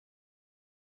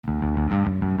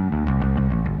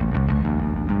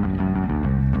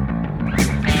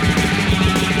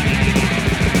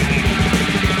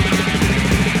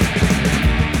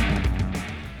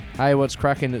Hey, what's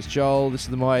cracking? It's Joel. This is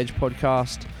the My Age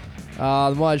Podcast.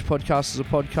 The My Age Podcast is a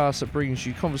podcast that brings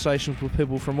you conversations with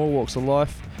people from all walks of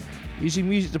life, using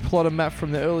music to plot a map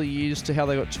from their early years to how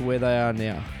they got to where they are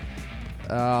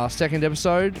now. Second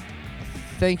episode.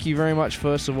 Thank you very much,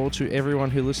 first of all, to everyone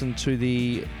who listened to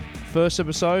the first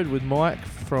episode with Mike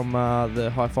from the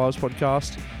High Fives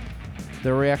podcast.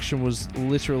 The reaction was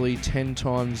literally 10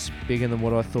 times bigger than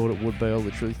what I thought it would be. I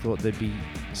literally thought there'd be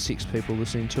 6 people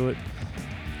listening to it.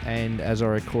 And as I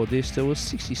record this, there was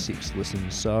 66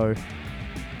 listens, so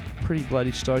pretty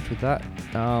bloody stoked with that.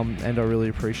 And I really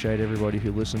appreciate everybody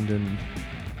who listened and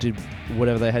did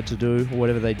whatever they had to do, or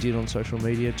whatever they did on social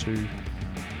media to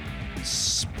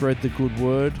spread the good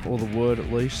word, or the word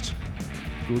at least.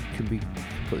 Good can be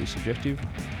completely subjective.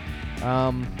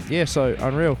 So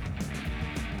unreal.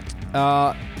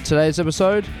 Today's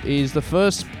episode is the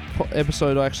first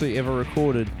episode I actually ever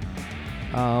recorded.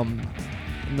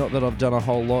 Not that I've done a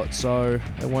whole lot, so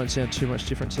it won't sound too much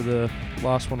different to the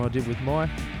last one I did with Mike.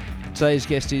 Today's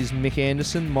guest is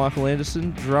Michael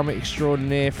Anderson, drummer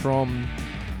extraordinaire from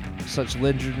such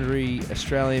legendary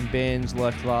Australian bands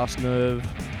like Last Nerve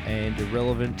and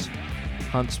Irrelevant,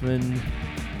 Huntsman,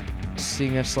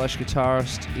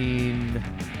 singer/guitarist in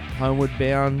Homeward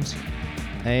Bound,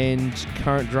 and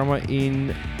current drummer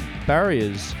in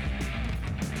Barriers,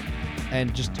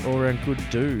 and just all-around good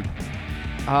dude.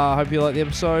 I hope you like the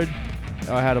episode.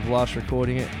 I had a blast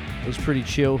recording it. It was pretty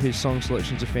chill. His song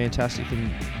selections are fantastic,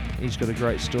 and he's got a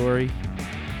great story.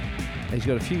 He's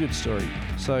got a few good stories.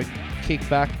 So kick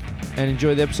back and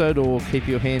enjoy the episode, or keep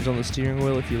your hands on the steering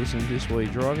wheel if you're listening to this while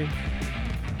you're driving.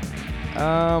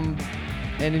 And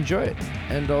enjoy it.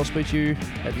 And I'll speak to you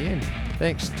at the end.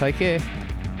 Thanks. Take care.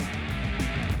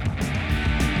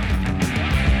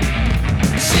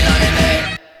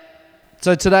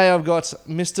 So today I've got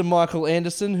Mr. Michael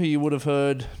Anderson, who you would have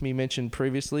heard me mention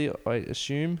previously, I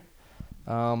assume.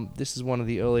 This is one of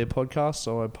the earlier podcasts,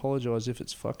 so I apologise if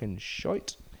it's fucking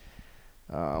shite.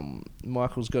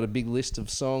 Michael's got a big list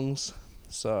of songs,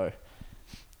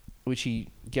 which he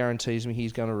guarantees me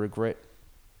he's going to regret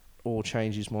or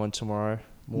change his mind tomorrow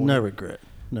morning. No regret.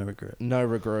 No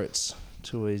regrets.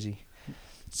 Too easy.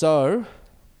 So,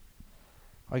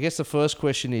 I guess the first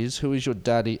question is, who is your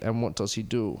daddy and what does he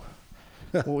do?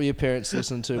 What were your parents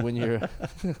listening to when you're...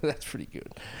 That's pretty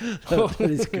good.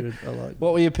 That is good. I like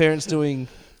What were your parents doing...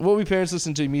 What were your parents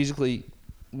listening to musically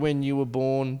when you were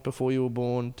born, before you were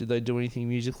born? Did they do anything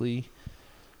musically?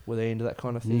 Were they into that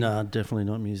kind of thing? Nah, definitely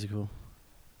not musical.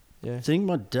 Yeah. I think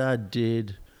my dad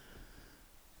did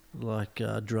like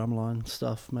drumline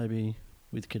stuff, maybe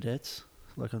with cadets,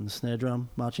 like on the snare drum,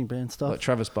 marching band stuff. Like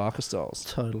Travis Barker styles.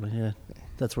 Totally, yeah.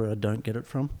 That's where I don't get it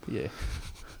from. Yeah.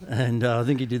 And I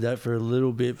think he did that for a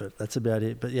little bit, but that's about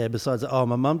it. But yeah, besides that,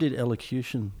 my mum did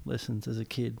elocution lessons as a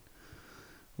kid,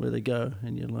 where they go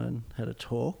and you learn how to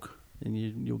talk, and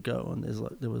you'll go and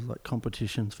there was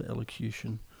competitions for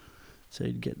elocution, so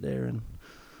you'd get there, and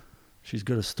she's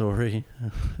got a story.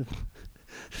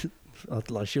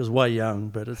 Like, she was way young,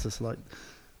 but it's just like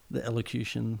the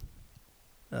elocution.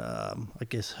 I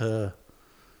guess her.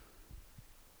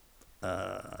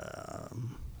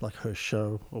 Like her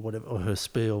show or whatever, or her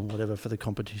spiel, whatever, for the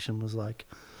competition was like,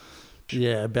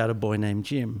 about a boy named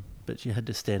Jim, but you had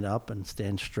to stand up and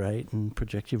stand straight and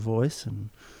project your voice, and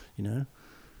there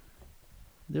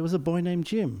was a boy named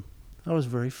Jim. I was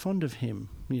very fond of him,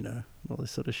 all this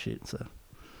sort of shit. So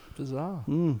bizarre.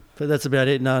 But that's about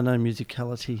it. No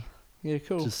musicality. Yeah,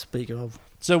 cool. To speak of.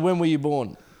 So when were you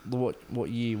born? What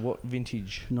year? What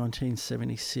vintage?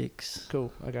 1976.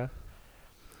 Cool. Okay.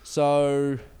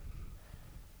 So,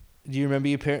 do you remember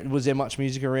your parents? Was there much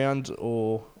music around,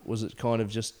 or was it kind of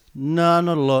just... No,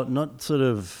 not a lot. Not sort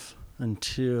of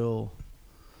until...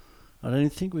 I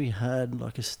don't think we had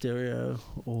like a stereo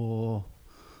or,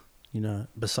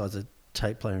 besides a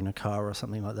tape player in a car or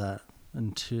something like that,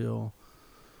 until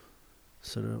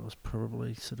sort of, it was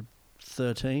probably sort of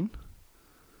 13.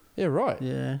 Yeah, right.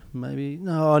 Yeah, maybe.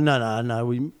 No.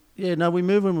 We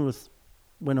moved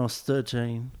when I was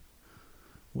 13.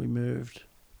 We moved.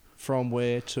 From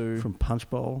where to? From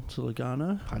Punchbowl to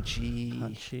Lugano. Punchy.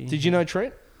 Did you know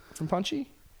Trent from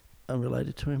Punchy? I'm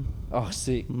related to him. Oh,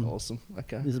 sick. Awesome.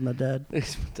 Okay. This is my dad. This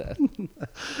is my dad.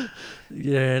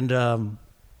 Yeah, and and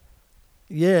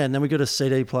then we got a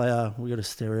CD player. We got a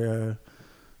stereo.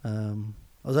 I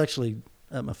was actually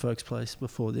at my folks' place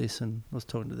before this, and I was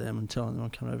talking to them and telling them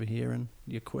I'd come over here, and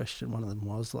your question, one of them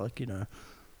was like,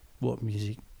 what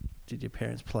music did your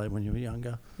parents play when you were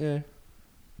younger? Yeah.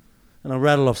 And I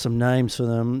rattled off some names for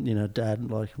them,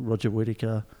 Dad, like Roger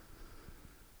Whittaker,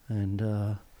 and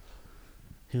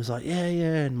he was like, yeah,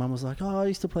 and Mum was like, oh, I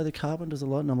used to play the Carpenters a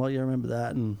lot, and I'm like, yeah, I remember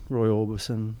that, and Roy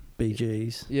Orbison, Bee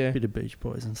Gees, bit of Beach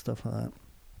Boys and stuff like that.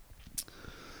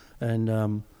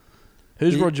 And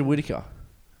who's Roger Whittaker?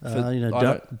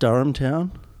 Durham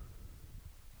Town.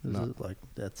 No. Like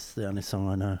that's the only song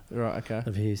I know. Right, okay.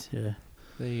 Of his, yeah.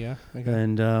 There you go. Okay.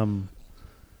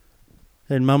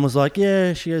 And Mum was like,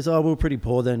 yeah. She goes, oh, we were pretty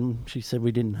poor then. She said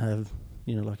we didn't have,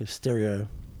 like a stereo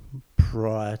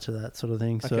prior to that sort of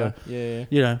thing. Okay.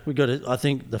 So we got it. I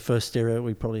think the first stereo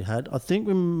we probably had. I think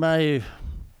we may.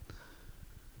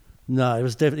 No, it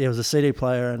was definitely a CD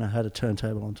player and it had a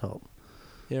turntable on top.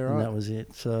 Yeah, right. And that was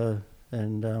it. So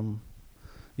so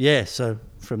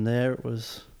from there it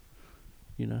was,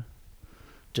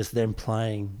 just them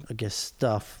playing, I guess,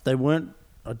 stuff. They weren't,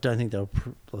 I don't think they were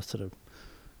sort of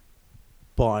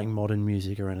buying modern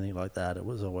music or anything like that. It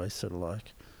was always sort of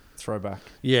like... Throwback.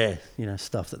 Yeah,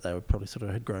 stuff that they would probably sort of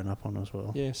had grown up on as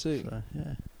well. Yeah, sick. So,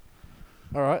 yeah.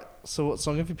 All right, so what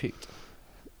song have you picked?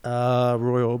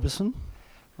 Roy Orbison.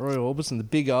 Roy Orbison, the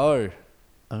big O.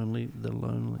 Only the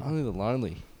Lonely. Only the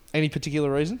Lonely. Any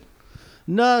particular reason?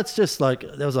 No, it's just like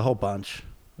there was a whole bunch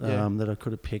that I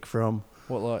could have picked from.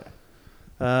 What like?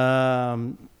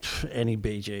 Any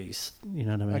Bee Gees. You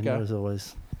know what I mean? Okay. There was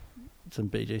always some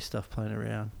Bee Gees stuff playing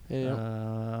around.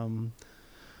 Yeah.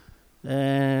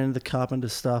 And the Carpenter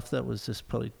stuff that was just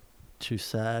probably too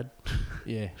sad.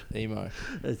 Yeah, emo.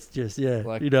 It's just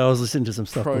like I was listening to some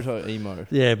stuff. Proto emo.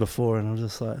 Yeah, before, and I was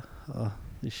just like, oh,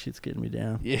 this shit's getting me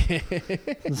down. Yeah.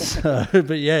 So,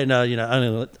 but yeah, no,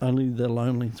 only the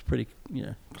Lonely. It's a pretty,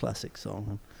 classic song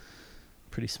and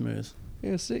pretty smooth.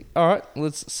 Yeah, sick. All right,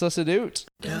 let's suss it out.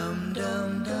 Dum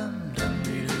dum dum dum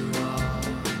dee doo ah.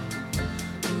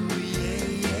 Ooh yeah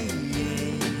yeah yeah.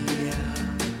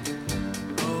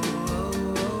 Oh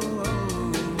oh oh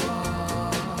oh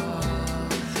ah.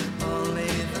 Only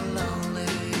the lonely.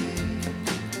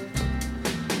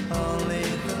 Only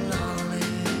the lonely.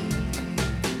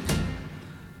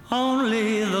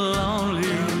 Only the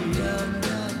lonely. Dum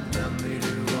dum dum dee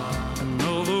doo ah.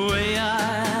 Know the way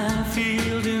I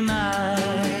feel tonight.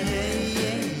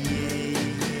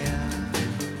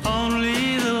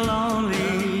 Only the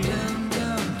lonely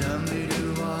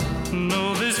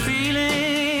know this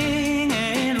feeling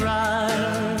ain't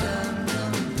right.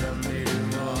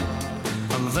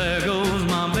 And there goes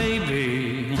my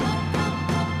baby,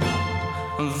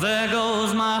 there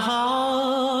goes my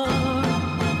heart,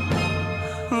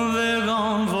 they're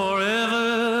gone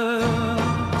forever,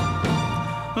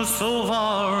 so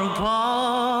far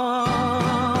apart.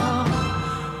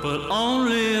 But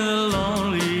only the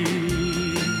lonely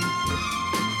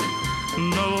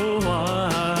know why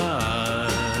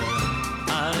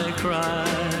I cry.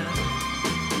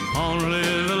 Only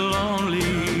the lonely.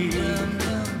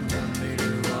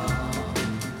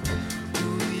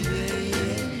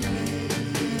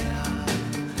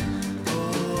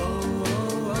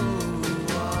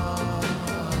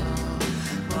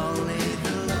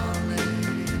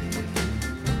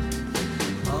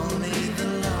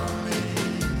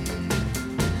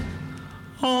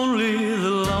 Only the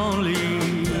lonely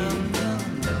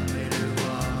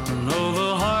know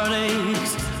the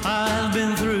heartaches I've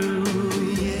been through.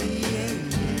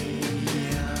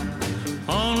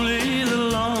 Only the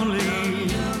lonely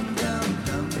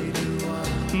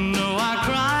know I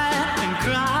cry and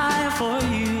cry for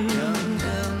you.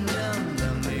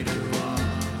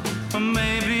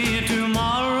 Maybe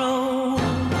tomorrow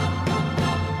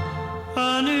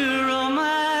a new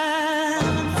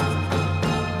romance.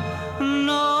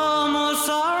 No more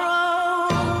sorrow,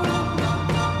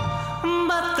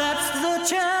 but that's the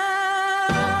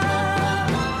chance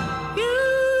you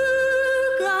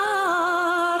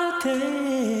gotta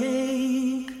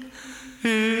take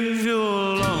if you're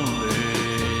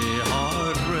lonely,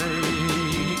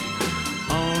 heartbreak.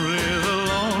 Only the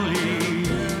lonely.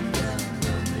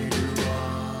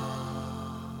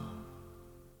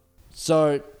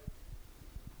 So,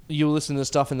 you were listening to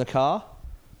stuff in the car?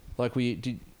 Like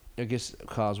I guess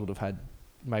cars would have had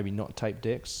maybe not tape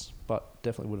decks, but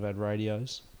definitely would have had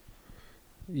radios.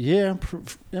 Yeah,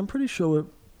 I'm pretty sure.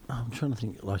 I'm trying to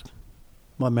think. Like,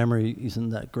 my memory isn't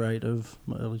that great of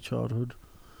my early childhood.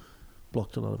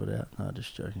 Blocked a lot of it out. No,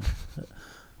 just joking.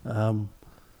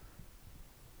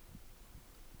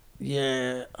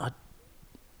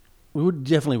 We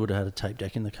definitely would have had a tape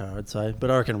deck in the car, I'd say.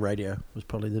 But I reckon radio was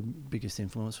probably the biggest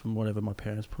influence from whatever my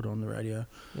parents put on the radio.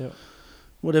 Yeah.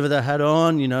 Whatever they had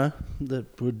on, that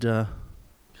would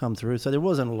come through. So there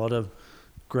wasn't a lot of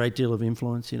great deal of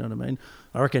influence, you know what I mean?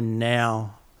 I reckon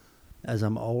now, as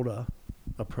I'm older,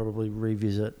 I probably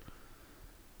revisit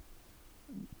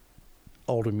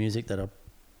older music that I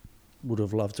would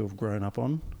have loved to have grown up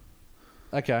on.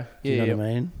 Okay. Do you Yeah. know what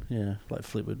I mean? Yeah, like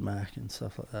Fleetwood Mac and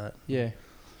stuff like that. Yeah.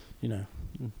 You know,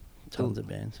 tons of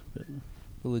bands. But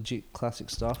The legit classic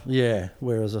stuff. yeah,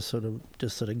 whereas I sort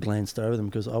of glanced over them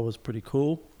because I was pretty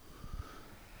cool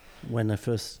when they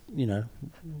first,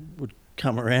 would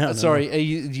come around. Sorry, are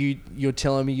you're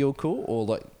telling me you're cool, or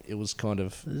like it was kind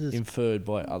of This is- inferred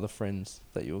by other friends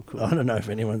that you were cool? I don't know if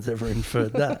anyone's ever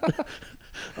inferred that.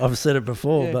 I've said it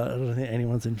before, Yeah. but I don't think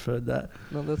anyone's inferred that.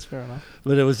 No, that's fair enough.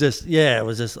 But it was just,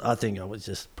 I think I was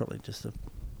just probably just a,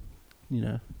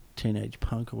 teenage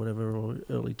punk or whatever, or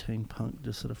early teen punk,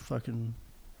 just sort of fucking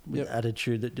with Yep.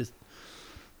 attitude that just,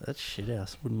 that's shit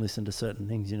house, wouldn't listen to certain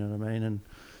things, you know what I mean? And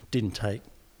didn't take,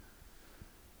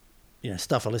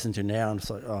 stuff I listen to now and it's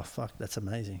like, oh, fuck, that's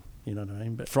amazing, you know what I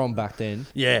mean? But From back then.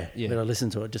 yeah, Yeah. but I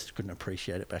listened to it, just couldn't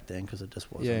appreciate it back then because it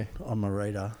just wasn't Yeah. on my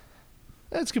radar.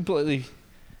 That's completely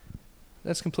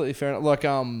fair enough. Like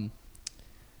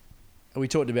we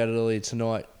talked about it earlier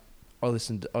tonight. I've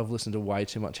listened to way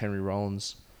too much Henry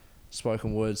Rollins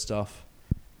spoken word stuff,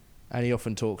 and he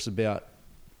often talks about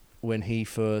when he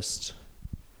grew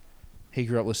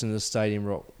up listening to stadium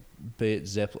rock, be it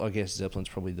Zeppelin. I guess Zeppelin's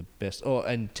probably the best. Oh,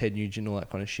 and Ted Nugent, all that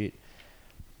kind of shit.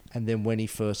 And then when he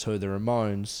first heard the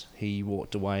Ramones, he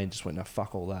walked away and just went, "No,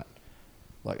 fuck all that,"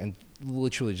 and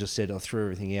literally just said, "I threw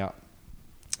everything out."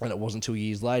 And it wasn't until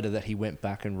years later that he went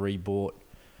back and rebought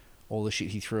all the shit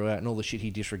he threw out and all the shit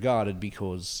he disregarded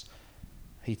because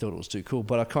he thought it was too cool.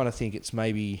 But I kind of think it's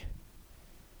maybe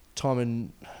time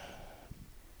and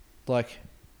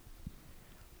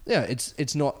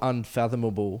it's not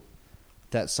unfathomable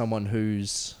that someone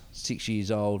who's 6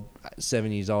 years old,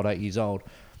 7 years old, 8 years old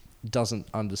doesn't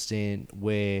understand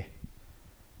where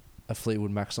a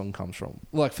Fleetwood Mac song comes from.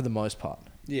 Like, for the most part.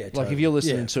 Yeah, Like, if you're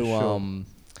listening for to sure.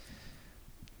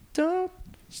 Don't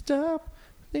Stop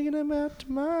Thinking About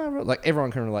Tomorrow, like,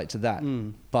 everyone can relate to that.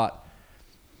 But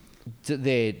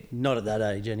they're... Not at that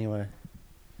age anyway.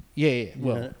 Yeah,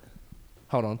 well... You know?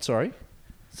 Hold on, sorry.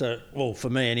 So, well, for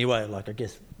me anyway, like, I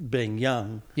guess being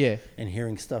young Yeah. and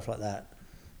hearing stuff like that,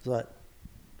 it's like,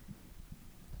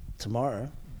 tomorrow,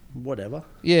 whatever.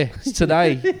 Yeah, it's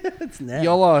today. It's now.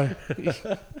 YOLO.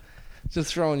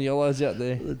 Just throwing YOLOs out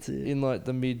there. That's it. In like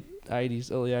the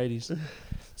mid-80s, early 80s.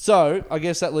 So, I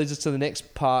guess that leads us to the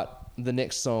next part, the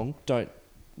next song. Don't,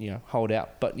 hold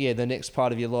out. But yeah, the next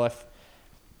part of your life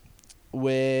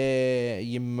where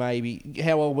you maybe...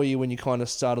 How old were you when you kind of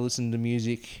started listening to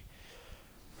music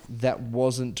that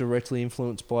wasn't directly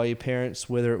influenced by your parents,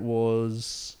 whether it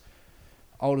was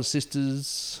older sister,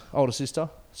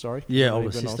 sorry. Yeah, Maybe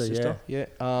older an sister, yeah.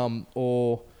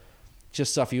 Or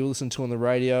just stuff you listened to on the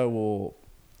radio, or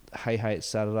Hey Hey It's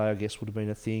Saturday, I guess, would have been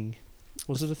a thing.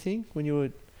 Was it a thing when you were...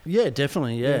 Yeah,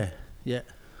 definitely, yeah.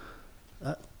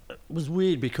 It was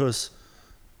weird because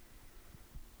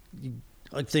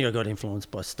I think I got influenced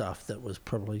by stuff that was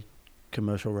probably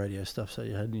commercial radio stuff. So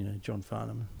you had, John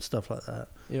Farnham, stuff like that.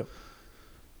 Yep.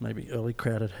 Maybe early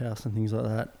Crowded House and things like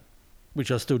that,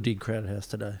 which I still dig Crowded House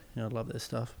today. I love their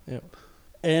stuff. Yep.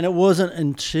 And it wasn't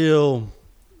until,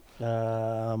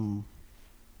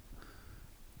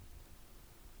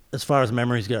 as far as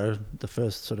memories go, the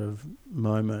first sort of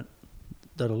moment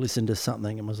that I listened to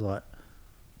something and was like,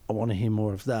 I want to hear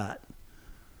more of that.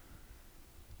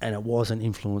 And it wasn't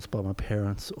influenced by my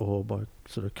parents or by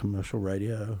sort of commercial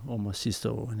radio or my sister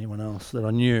or anyone else that I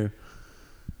knew,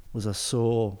 was I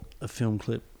saw a film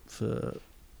clip for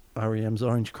R.E.M's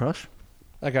Orange Crush.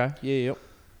 Okay, yeah, yep.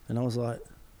 And I was like,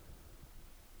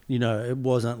 it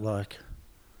wasn't like...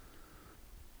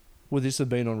 Would this have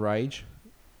been on Rage?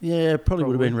 Yeah, probably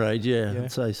would have been Probably. Rage, yeah, Yeah.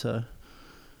 I'd say so.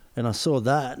 And I saw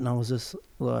that and I was just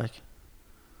like,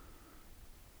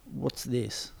 what's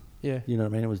this? Yeah. You know what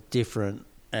I mean? It was different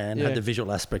and Yeah. had the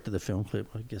visual aspect of the film clip.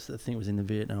 I guess the thing was in the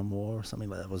Vietnam War or something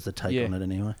like that was the take Yeah. on it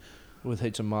anyway. With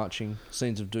heaps of marching,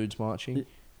 scenes of dudes marching.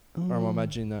 Or am I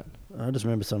imagining that? I just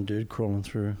remember some dude crawling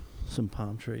through some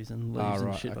palm trees and leaves and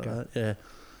right, shit okay. like that. Yeah.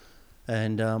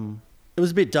 And it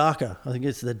was a bit darker. I think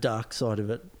it's the dark side of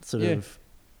it sort Yeah. of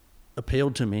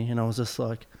appealed to me. And I was just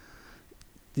like,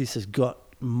 this has got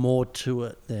more to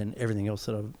it than everything else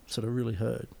that I've sort of really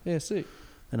heard. Yeah, sick.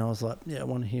 And I was like, yeah, I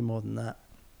want to hear more than that.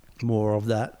 More of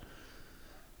that.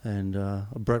 And I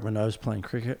broke my nose playing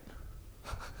cricket.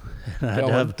 And I had Go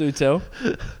to on, have, do tell.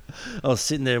 I was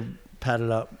sitting there padded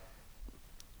up,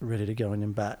 ready to go in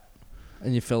and bat.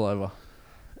 And you fell over.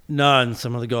 No, and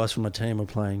some of the guys from my team were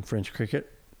playing French cricket,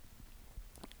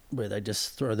 where they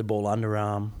just throw the ball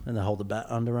underarm and they hold the bat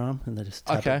underarm and they just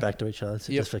tap Okay. it back to each other.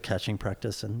 So Yep. just for catching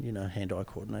practice and, hand-eye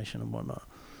coordination and whatnot.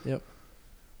 Yep.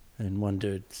 And one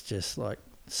dude's just like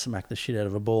smacked the shit out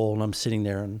of a ball and I'm sitting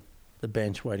there and the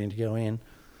bench waiting to go in,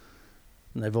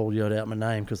 and they've all yelled out my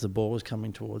name because the ball was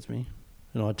coming towards me,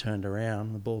 and I turned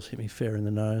around, the ball's hit me fair in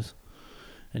the nose,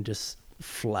 and just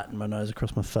flattened my nose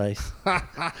across my face.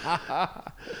 I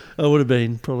would have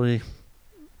been probably,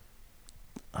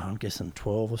 I'm guessing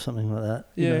 12 or something like that.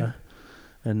 Yeah. You know?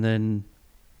 And then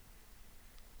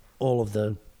all of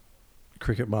the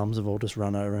cricket mums have all just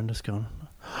run over and just gone,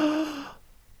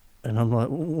 and I'm like,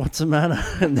 what's the matter?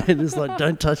 And they're just like,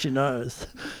 don't touch your nose.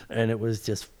 And it was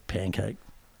just pancake.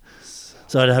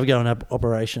 So I had to go and have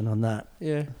operation on that.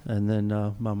 Yeah. And then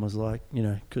mum was like, you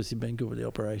know, because you've been good with the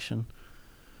operation,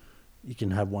 you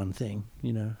can have one thing,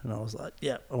 you know. And I was like,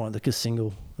 yeah, I want the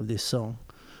single of this song.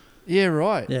 Yeah,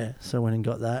 right. Yeah, so I went and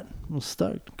got that. I was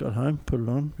stoked. Got home, put it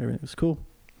on. Everything was cool.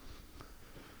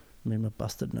 Me and my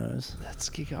busted nose. That's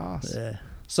kick ass. Yeah.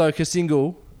 So,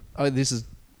 Kasingle, this is,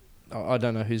 I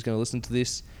don't know who's going to listen to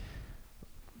this,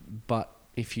 but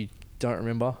if you don't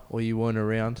remember or you weren't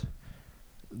around,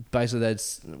 basically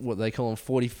that's what they call them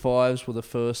 45s were the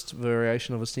first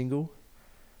variation of a single.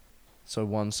 So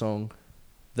one song,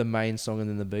 the main song, and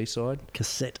then the B-side.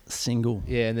 Cassette single.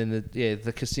 Yeah, and then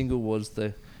the Kasingle was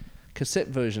the cassette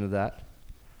version of that,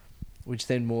 which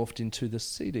then morphed into the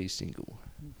CD single.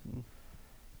 Mm-hmm.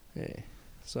 Yeah.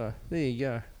 So there you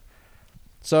go.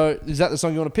 So is that the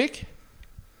song you want to pick?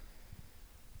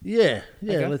 Yeah,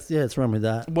 Okay. let's run with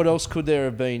that. What else could there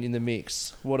have been in the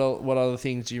mix? What other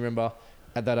things do you remember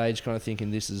at that age, kind of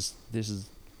thinking this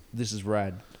is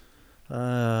rad?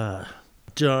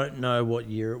 Don't know what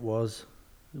year it was.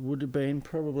 It would have been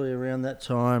probably around that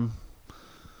time.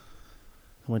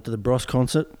 I went to the Bros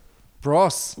concert.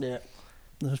 Bros. Yeah,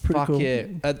 that was pretty Fuck cool. yeah.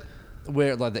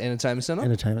 Where, like the entertainment centre?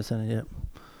 Entertainment centre, yeah.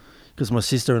 Because my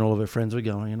sister and all of her friends were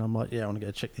going, and I'm like, yeah, I want to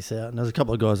go check this out. And there's a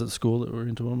couple of guys at school that were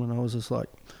into them, and I was just like,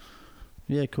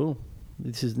 yeah, cool.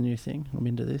 This is the new thing. I'm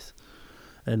into this.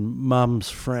 And Mum's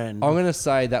friend. I'm going to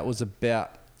say that was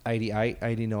about 88,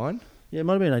 89. Yeah, it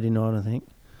might have been 89, I think.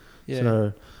 Yeah.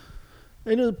 So,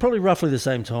 and it was probably roughly the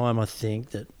same time, I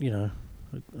think, that, you know,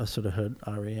 I sort of heard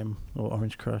R.E.M. or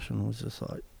Orange Crush, and I was just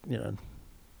like, you know,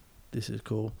 this is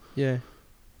cool. Yeah.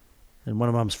 And one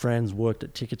of Mum's friends worked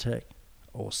at Ticketek.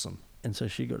 Awesome. And so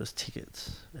she got us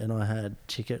tickets, and I had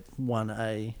ticket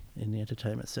 1A in the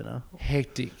entertainment centre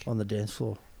Hectic. on the dance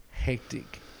floor.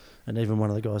 Hectic. And even one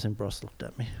of the guys in Bros looked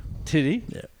at me. Did he?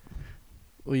 Yeah.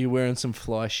 Were you wearing some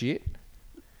fly shit?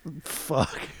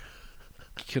 Fuck.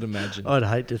 Could imagine. I'd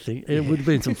hate to think. It would have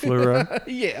been some fluoro.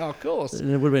 Yeah, of course. And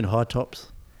it would have been high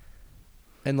tops.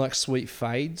 And like sweet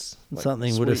fades. Like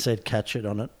Something would have sweet- said catch it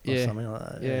on it or Yeah. something like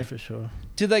that. Yeah. Yeah, for sure.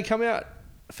 Did they come out?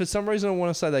 For some reason, I want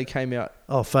to say they came out.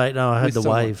 Oh, Fate. No, I had With the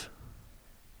someone. Wave.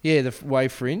 Yeah, the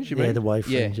Wave Fringe. You mean? The Wave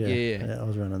Fringe. Yeah, Yeah, yeah. I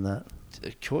was running that.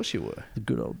 Of course you were. The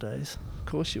good old days. Of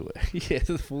course you were. Yeah,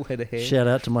 the full head of hair. Shout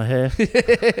out to my hair.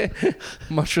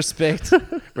 Much respect.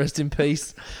 Rest in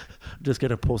peace. Just going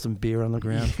to pour some beer on the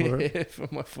ground for it. Yeah, for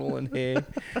my fallen hair.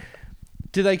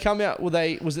 Did they come out?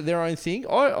 Was it their own thing?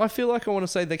 I feel like I want to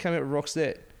say they came out with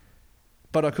Roxette,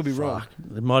 but I could be wrong. Fuck.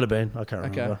 It might have been. I can't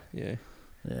Okay. remember. Yeah.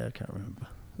 Yeah, I can't remember.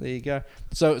 There you go.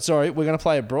 So sorry, we're gonna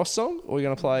play a Bros song, or we're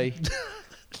gonna play.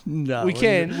 No. We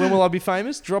can. When will I be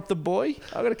famous? Drop the boy.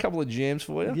 I got a couple of jams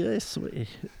for you. Yeah, sweet.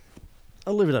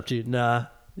 I'll leave it up to you. Nah.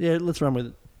 Yeah, let's run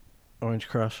with Orange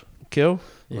Crush. Cool.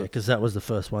 Yeah, because that was the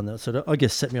first one that sort of, I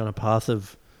guess, set me on a path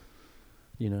of,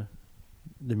 you know,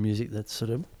 the music that sort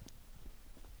of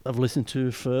I've listened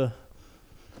to for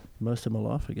most of my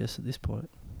life, I guess, at this point.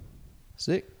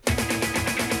 Sick.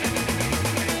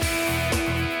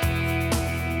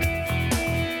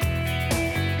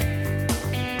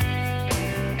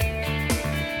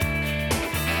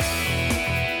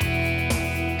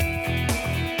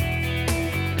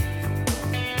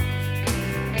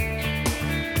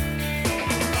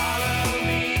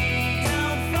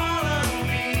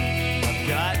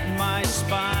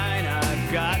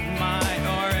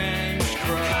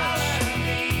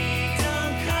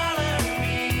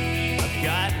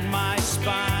 Got my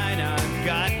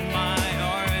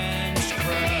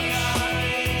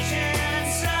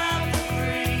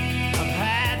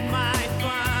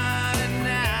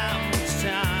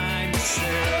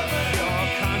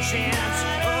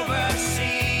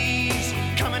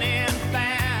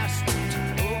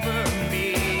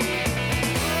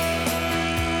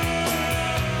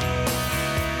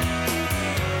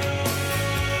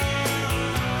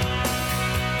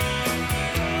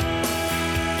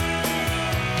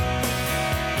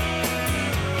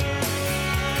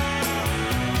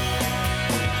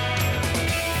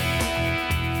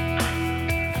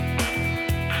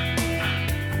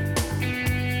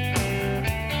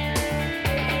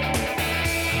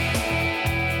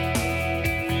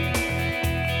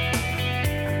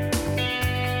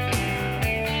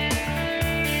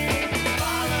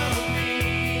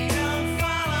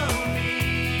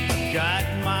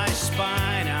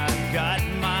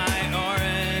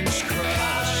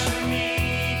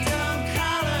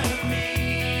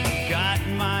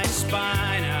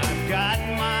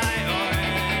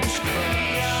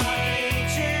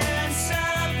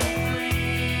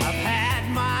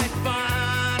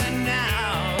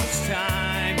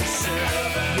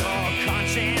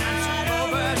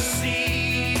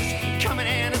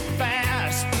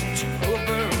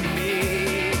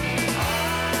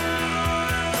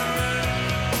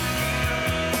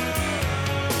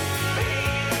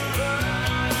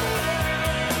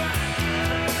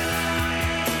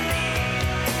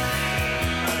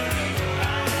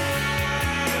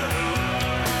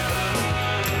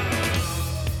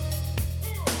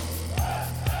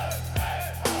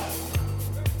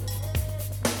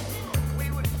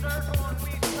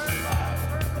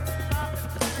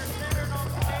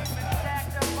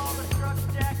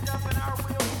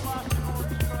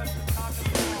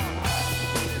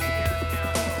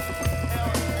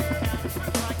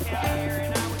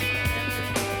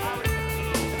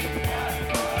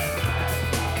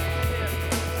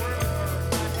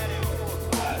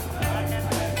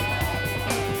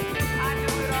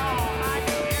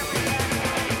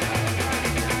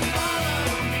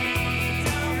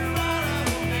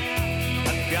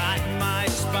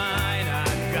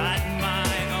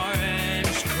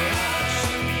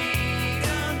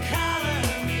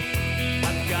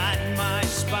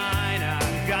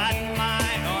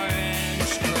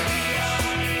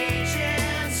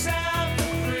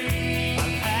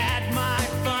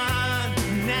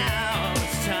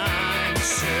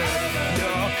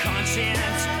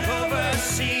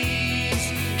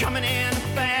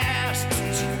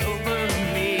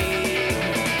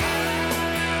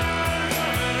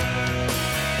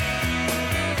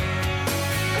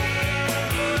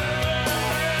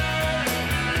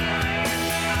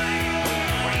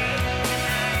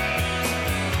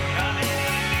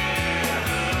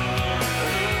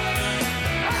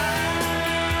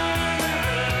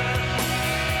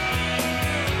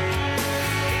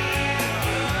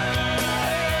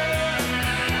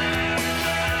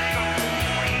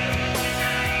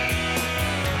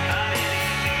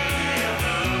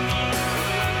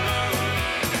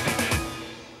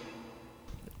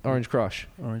Orange Crush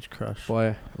Orange Crush.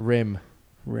 by Rem.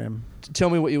 Rem.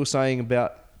 Tell me what you were saying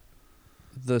about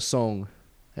the song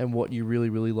and what you really,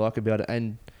 really like about it,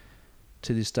 and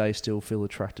to this day still feel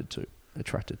attracted to.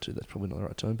 Attracted to, that's probably not the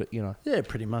right term, but you know. Yeah,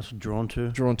 pretty much drawn to.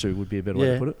 Drawn to would be a better way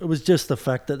Yeah, to put it. it was just the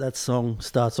fact that that song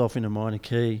starts off in a minor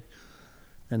key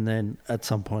and then at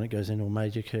some point it goes into a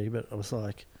major key. But I was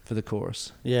like, For the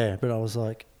chorus. yeah, but I was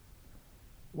like,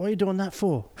 what are you doing that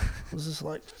for? I was just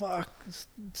like, fuck,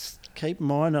 just keep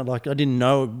minor. Like, I didn't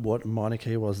know what minor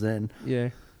key was then, Yeah.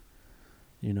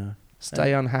 you know.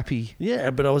 Stay unhappy. Yeah,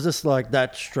 but I was just like,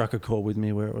 that struck a chord with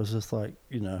me where it was just like,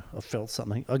 you know, I felt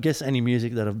something. I guess any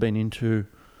music that I've been into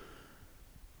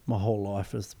my whole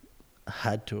life has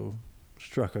had to have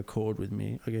struck a chord with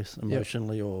me, I guess,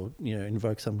 emotionally or, you know,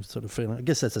 invoke some sort of feeling. I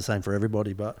guess that's the same for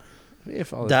everybody, but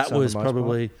If I that for the was most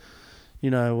probably, you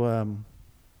know,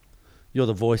 You're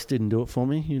the Voice didn't do it for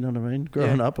me, you know what I mean?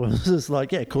 Growing up, I was just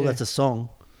like, yeah, cool, Yeah. that's a song.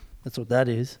 That's what that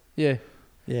is. part. Yeah.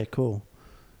 Yeah, cool.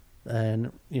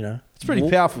 And, you know. It's a pretty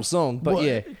powerful song, but Well,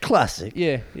 yeah. Classic.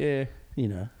 Yeah, yeah, You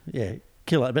know, yeah,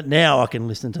 killer. But now I can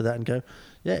listen to that and go,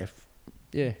 yeah,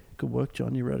 yeah. good work,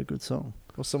 John. You wrote a good song.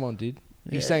 Well, someone did.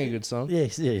 He Yeah. sang a good song. Yeah,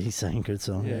 he's saying a good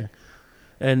song. Yeah. Yeah.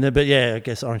 And but yeah, I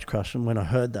guess Orange Crush. And when I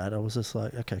heard that, I was just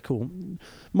like, okay, cool.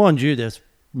 Mind you, there's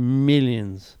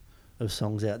millions of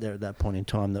songs out there at that point in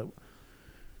time that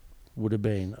would have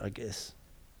been, I guess,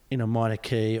 in a minor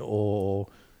key or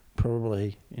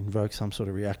probably invoke some sort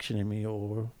of reaction in me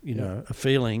or you know a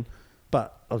feeling,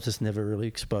 but I was just never really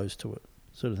exposed to it,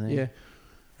 sort of thing. Yeah.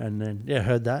 And then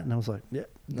heard that and I was like, yeah,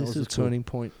 That this was is a turning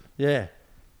point. cool. Yeah,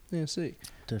 Yeah, sick.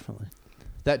 definitely.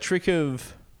 That trick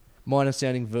of minor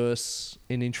sounding verse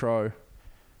in intro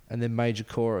and then major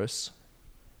chorus,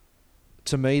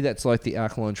 to me, that's like the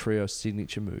Alkaline Trio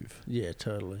signature move. Yeah,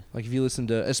 totally. Like if you listen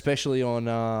to, especially on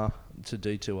to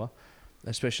Detour,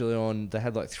 especially on, they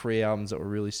had like 3 albums that were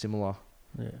really similar.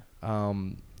 Yeah.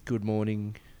 Good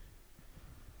Morning.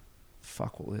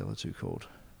 Fuck, what were the other two called?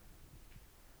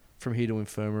 From Here to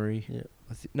Infirmary. Yeah.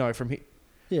 No, from here.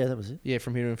 Yeah, that was it. Yeah,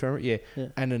 From Here to Infirmary. Yeah. Yeah.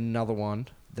 And another one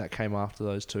that came after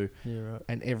those two. Yeah, right.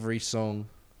 And every song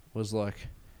was like,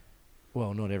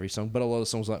 well, not every song, but a lot of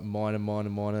songs like minor, minor,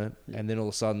 minor, Yeah. and then all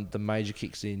of a sudden the major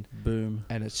kicks in, Boom.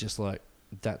 and it's just like,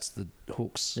 that's the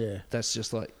hooks. Yeah. That's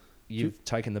just like, you've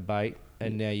taken the bait,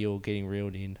 and now you're getting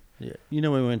reeled in. Yeah. You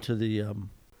know, we went to the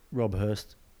Rob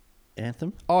Hurst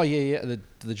anthem. Oh yeah,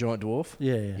 the Giant Dwarf.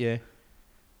 Yeah, yeah. Yeah.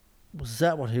 Was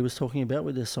that what he was talking about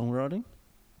with his songwriting?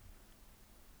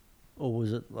 Or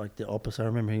was it like the opposite? I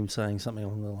remember him saying something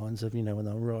along the lines of, you know, when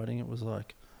they were writing, it was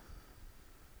like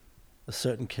a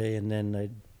certain key and then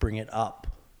they'd bring it up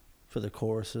for the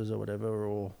choruses or whatever,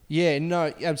 or... Yeah,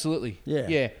 no, absolutely. Yeah.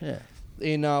 Yeah. Yeah.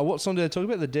 In, what song did they talk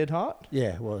about? The Dead Heart?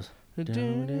 Yeah, it was.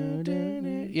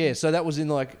 Yeah, so that was in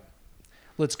like,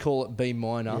 let's call it B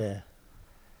minor. Yeah.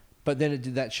 But then it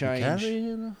did that change.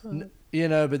 Carrying a heart. You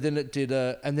know, but then it did,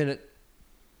 and then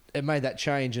it made that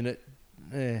change, and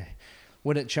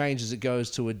when it changes, it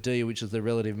goes to a D, which is the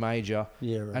relative major,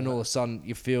 Yeah, right. and all of a sudden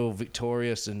you feel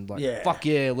victorious and like, Yeah. fuck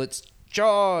yeah, let's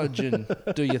charge and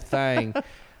do your thing.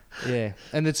 Yeah,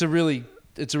 and it's a really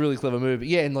clever move. But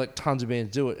yeah, and like tons of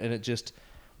bands do it, and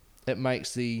it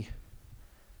makes the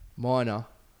minor,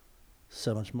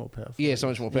 so much more powerful. yeah, so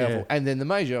much more powerful, Yeah. and then the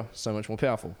major, so much more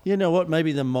powerful. You know what?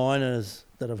 Maybe the minors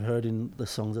that I've heard in the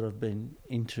songs that I've been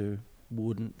into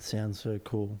wouldn't sound so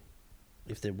cool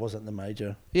if there wasn't the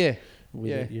major Yeah, with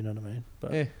Yeah. it, you know what I mean?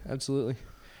 But yeah, absolutely.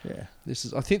 yeah.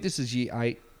 I think this is year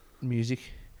 8 music.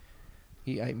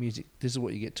 Year 8 music. This is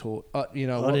what you get taught. You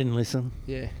know I what? didn't listen.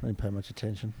 Yeah. I didn't pay much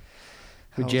attention.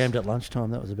 We I was- jammed at lunchtime.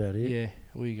 That was about it. Yeah,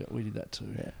 we did that too.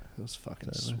 Yeah. It was fucking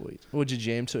Totally. sweet. What'd you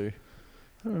jam to?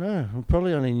 I don't know. I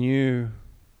probably only knew.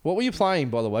 What were you playing,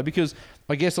 by the way? Because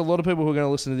I guess a lot of people who are going to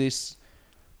listen to this,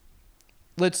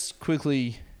 let's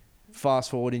quickly fast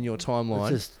forward in your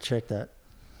timeline. Let's just check that.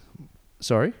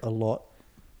 Sorry? A lot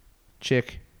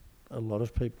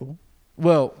of people.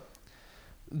 Well,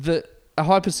 a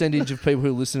high percentage of people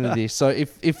who listen to this. So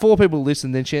if 4 people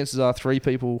listen, then chances are 3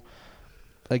 people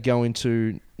are going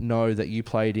to know that you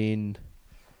played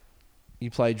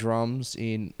drums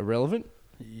in Irrelevant,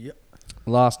 Yep.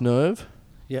 Last Nerve,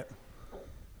 Yep.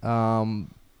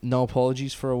 No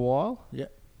Apologies for a while.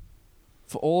 Yep.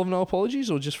 For all of No Apologies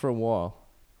or just for a while?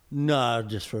 No,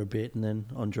 just for a bit, and then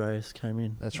Andreas came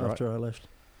in. That's right. After I left.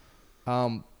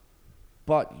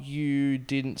 But you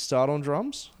didn't start on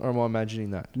drums, or am I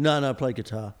imagining that? No, I played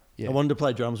guitar. Yeah. I wanted to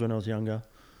play drums when I was younger,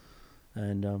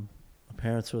 and my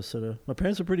parents were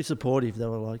pretty supportive. They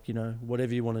were like, you know,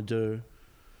 whatever you want to do,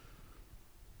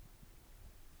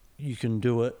 you can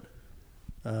do it.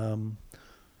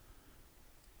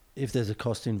 if there's a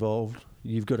cost involved,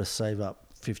 you've got to save up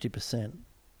 50%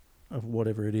 of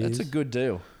whatever it is. That's a good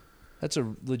deal. That's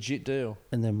a legit deal.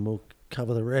 And then we'll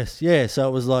cover the rest. Yeah, so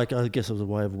it was like, I guess it was a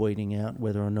way of weeding out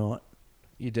whether or not.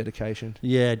 Your dedication.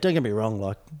 Yeah, don't get me wrong,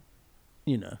 like,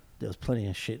 you know, there was plenty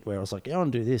of shit where I was like, I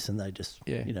want to do this, and they just,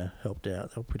 Yeah. you know, helped out.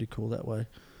 They were pretty cool that way.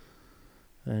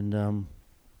 And,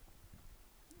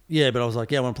 yeah, but I was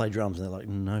like, yeah, I want to play drums. And they're like,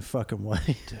 no fucking way.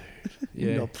 Dude.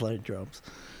 You're Yeah. not playing drums.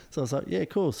 So I was like, yeah,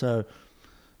 cool. So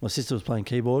my sister was playing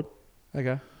keyboard.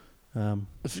 Okay.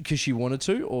 Because she wanted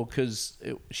to, or because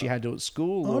she had to at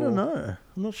school? I or? don't know.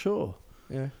 I'm not sure.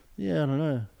 Yeah. Yeah, I don't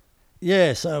know.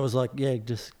 Yeah, so I was like, yeah,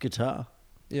 just guitar.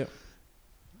 Yep.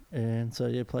 And so,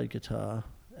 yeah, played guitar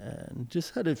and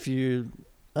just had I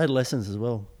had lessons as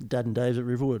well. Dad and Dave's at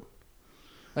Riverwood.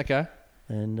 Okay.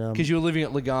 And Because you were living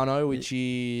at Lugano, which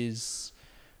is,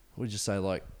 what would you say,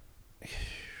 like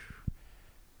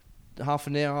half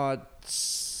an hour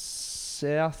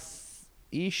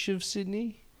south-ish of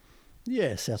Sydney?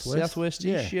 yeah, southwest.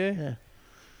 Southwest-ish, yeah. Yeah.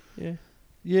 Yeah.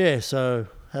 Yeah, so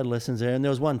had lessons there. And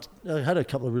there was I had a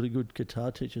couple of really good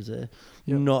guitar teachers there.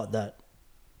 Yep. Not that,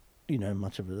 you know,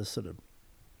 much of it is sort of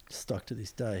stuck to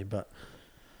this day, but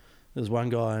there was one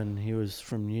guy and he was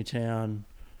from Newtown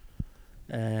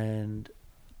and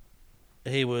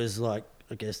he was like,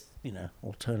 I guess, you know,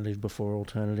 alternative before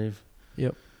alternative.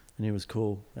 Yep. And he was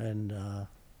cool. And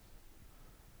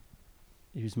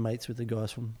he was mates with the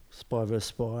guys from Spy vs.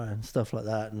 Spy and stuff like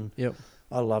that. And Yep.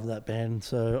 I love that band.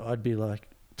 So I'd be like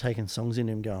taking songs in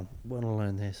him going, want to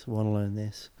learn this, want to learn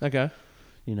this. Okay.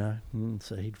 You know, and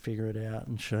so he'd figure it out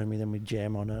and show me, then we'd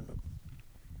jam on it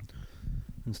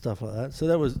and stuff like that. So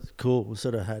that was cool. We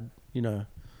sort of had, you know,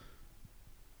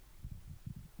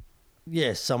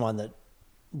 yeah, someone that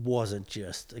wasn't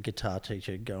just a guitar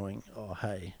teacher going, oh,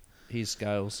 hey. Here's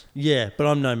scales. Yeah, but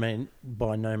I'm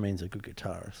by no means a good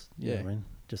guitarist. You know Yeah. what I mean?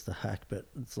 Just a hack, but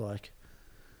it's like,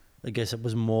 I guess it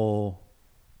was more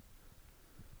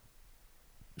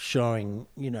showing,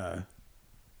 you know,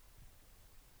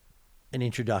 an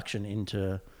introduction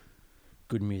into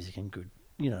good music and good,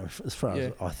 you know, as far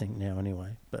as I think now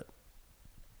anyway. But,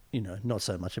 you know, not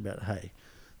so much about, hey,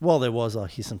 while there was,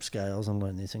 here's some scales and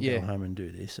learn this and go home and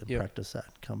do this and practice that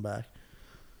and come back.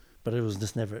 But it was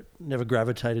just never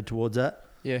gravitated towards that.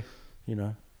 Yeah. You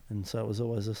know, and so it was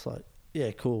always just like,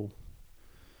 yeah, cool.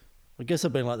 I guess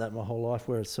I've been like that my whole life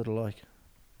where it's sort of like,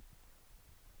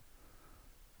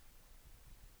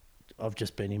 I've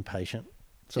just been impatient.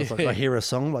 So it's like I hear a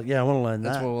song, like, yeah, I want to learn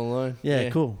that. That's what we'll learn. Yeah,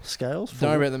 cool. Scales? Don't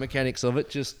worry about the mechanics of it.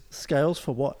 Just Scales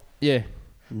for what? yeah.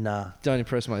 Nah. Don't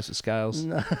impress most with scales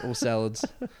Nah. or salads.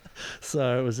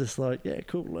 So it was just like, yeah,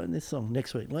 cool, learn this song.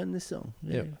 Next week, learn this song.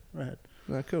 Yeah, Yep. right.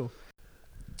 No, cool.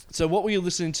 So what were you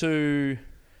listening to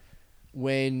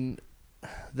when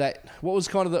that... What was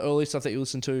kind of the early stuff that you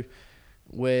listened to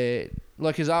where...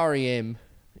 Like, as REM,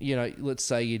 you know, let's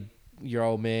say your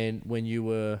old man, when you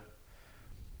were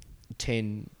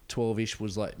 10, 12-ish,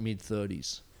 was like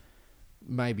mid-30s,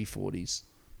 maybe 40s.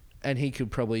 And he could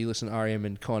probably listen to REM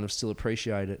and kind of still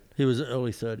appreciate it. He was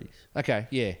early 30s. Okay,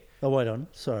 yeah. Oh, wait on.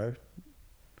 Sorry.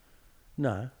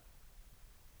 No.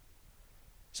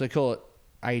 So call it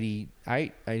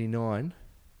 88, 89.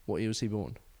 What year was he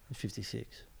born?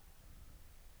 56.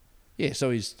 Yeah, so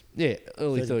he's,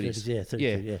 early 30s. Yeah,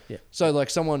 32, yeah. So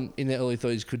like someone in their early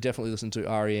 30s could definitely listen to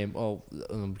REM. Oh,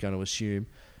 I'm going to assume,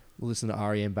 listen to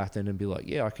REM back then and be like,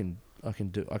 yeah, I can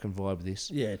vibe with this.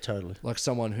 Yeah, totally. Like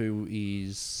someone who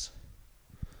is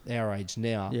our age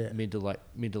now, Yeah. mid to late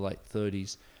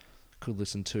 30s, could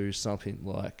listen to something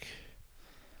like...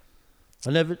 I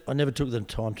never took the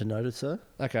time to notice though.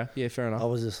 Okay, yeah, fair enough. I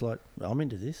was just like, I'm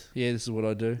into this. Yeah, this is what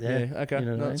I do. Yeah, Yeah, okay, you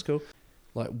know what I that's cool.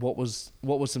 Like, what was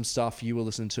some stuff you were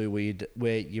listening to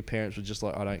where your parents were just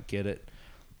like, I don't get it.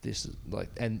 This is like,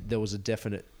 and there was a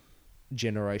definite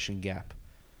generation gap.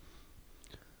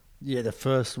 Yeah, the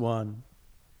first one,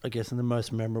 I guess, and the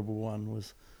most memorable one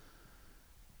was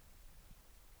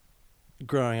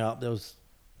growing up. There was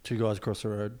two guys across the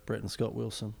road, Brett and Scott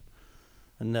Wilson,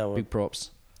 and they were Big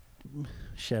props.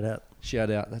 shout out,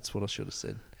 That's what I should have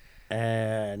said.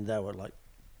 and they were like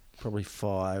probably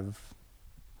 5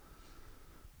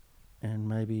 and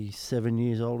maybe 7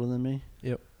 years older than me.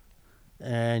 Yep.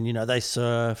 And, you know, they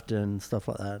surfed and stuff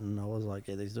like that. And I was like,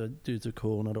 yeah, these dudes are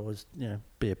cool. And I'd always, you know,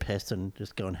 be a pest and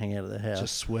just go and hang out at their house.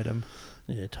 Just sweat them.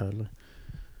 Yeah, totally.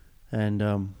 And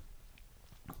I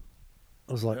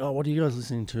was like, oh, what are you guys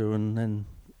listening to? And then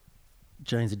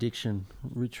Jane's Addiction,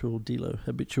 Ritual, Delo,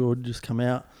 Habitual had just come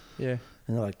out. Yeah.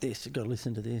 And they're like, this, you got to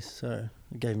listen to this. So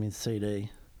they gave me the CD.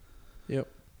 Yep.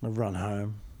 And I've run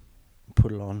home,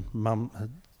 put it on. Mum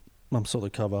saw the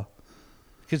cover.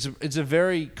 Because it's a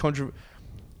very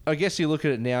I guess you look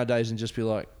at it nowadays and just be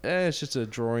like, it's just a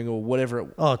drawing or whatever.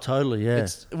 Oh, totally, yeah.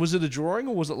 Was it a drawing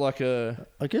or was it like a...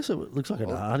 I guess it looks like an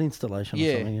art installation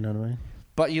or something, you know what I mean?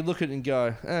 But you look at it and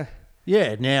go,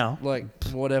 Yeah, now. like,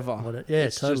 whatever. Yeah,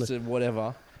 it's totally. just a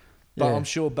whatever. But Yeah. I'm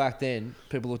sure back then,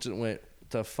 people looked at it and went,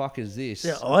 the fuck is this?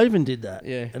 Yeah, I even did that.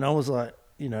 Yeah. And I was like,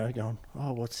 you know, going,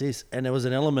 oh, what's this? And there was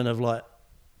an element of like,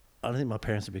 I don't think my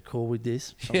parents would be cool with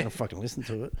this. So I'm going to fucking listen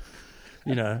to it,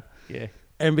 you know. Yeah.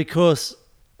 And because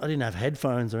I didn't have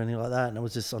headphones or anything like that, and it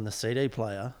was just on the CD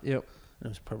player, Yep. and it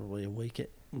was probably a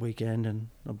weekend, and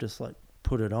I've just like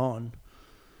put it on.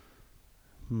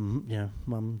 You know,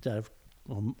 mum, dad,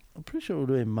 well, I'm pretty sure it would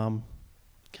have been mum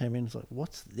came in and was like,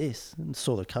 what's this? And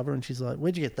saw the cover, and she's like,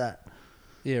 where'd you get that?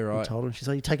 Yeah, I right. told her, and she's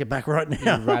like, you take it back right You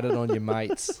now. ratted on your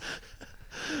mates.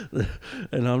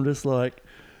 And I'm just like,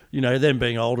 you know, them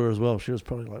being older as well, she was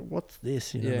probably like, what's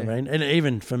this? You know what I mean? And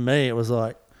even for me, it was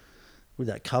like, with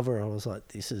that cover, I was like,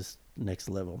 this is next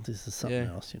level. This is something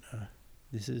else, you know.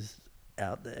 This is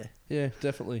out there Yeah,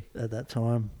 definitely. at that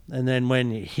time. And then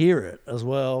when you hear it as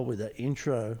well with the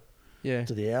intro Yeah.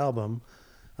 to the album,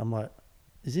 I'm like,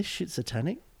 is this shit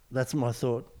satanic? That's my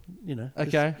thought, you know.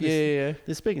 Okay. Yeah.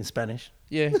 They're speaking Spanish.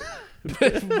 Yeah.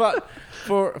 But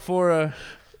for a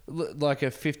like a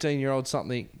 15-year-old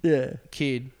something Yeah.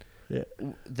 kid Yeah.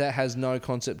 that has no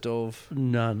concept of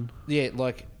None.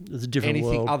 like It's a different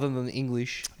anything world. other than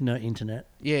English. No internet.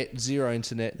 Yeah, zero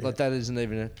internet. Yeah. Like that isn't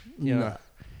even a you know. No.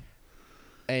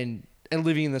 And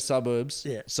living in the suburbs.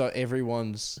 Yeah. So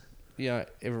everyone's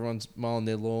mowing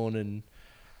their lawn and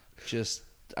just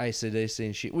AC/DC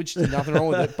and shit, which there's nothing wrong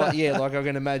with it. But yeah, like I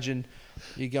can imagine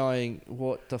you're going,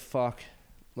 what the fuck?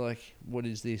 Like, what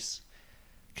is this?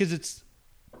 Because it's,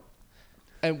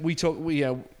 and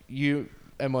you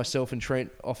and myself and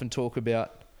Trent often talk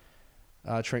about,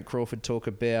 Trent Crawford talk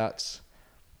about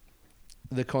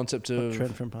the concept of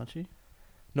Trent from Punchy?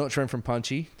 not Trent from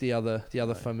Punchy, the other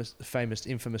famous,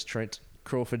 infamous Trent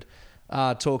Crawford,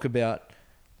 talk about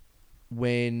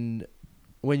when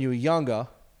you were younger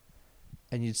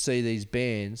and you'd see these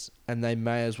bands and they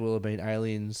may as well have been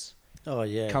aliens Oh,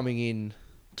 yeah. coming in,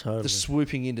 Totally.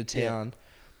 swooping into town,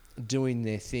 doing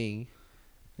their thing,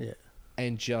 Yeah.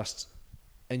 and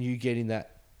you getting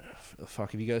that,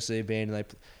 fuck, if you go see a band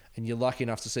and you're lucky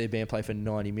enough to see a band play for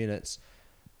 90 minutes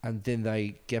and then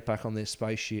they get back on their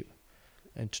spaceship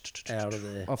and Out of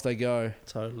there. off they go.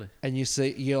 Totally. And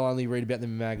you'll only read about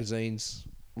them in magazines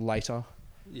later,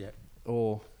 Yeah.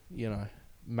 or you know,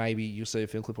 maybe you'll see a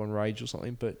film clip on Rage or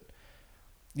something. But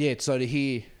yeah, so to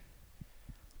hear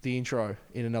the intro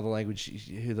in another language,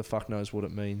 who the fuck knows what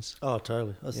it means? Oh,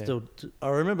 totally. Yeah. I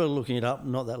remember looking it up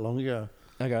not that long ago,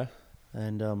 Okay,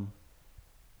 and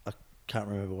I can't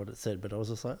remember what it said, but I was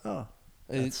just like, oh,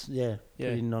 it's that's,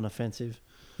 pretty non-offensive,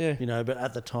 yeah, you know. But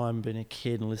at the time, being a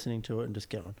kid and listening to it and just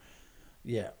going,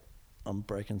 yeah, I'm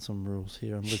breaking some rules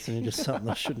here. I'm listening to something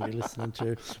I shouldn't be listening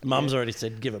to. Mum's already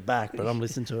said give it back, but I'm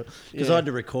listening to it because I had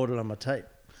to record it on my tape.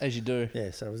 as you do.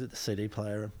 Yeah, so I was at the CD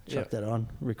player and Yep. chucked that on,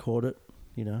 record it.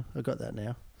 You know, I got that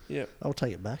now. Yeah, I'll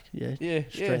take it back. Yeah, yeah,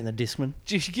 straight in the Discman.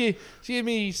 Just give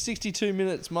me 62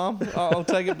 minutes, Mum. I'll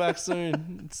take it back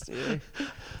soon.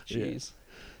 Jeez.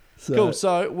 So, Cool.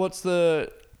 So what's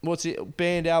the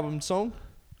band album song?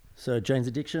 So Jane's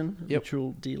Addiction, Yep.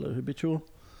 Habitual Dealer Habitual,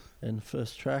 and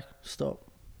first track, Stop.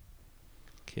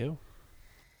 Cool.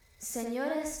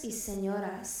 Señores y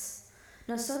señoras,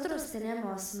 nosotros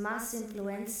tenemos más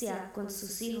influencia con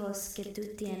sus hijos que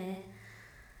tú tienes,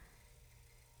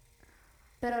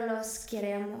 pero los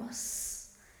queremos.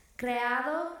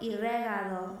 Creado y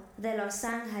regado de Los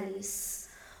Ángeles,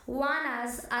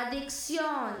 Juana's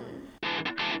Adicción.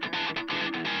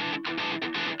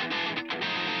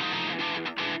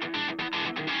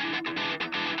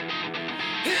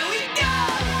 Here we go!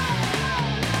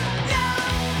 No!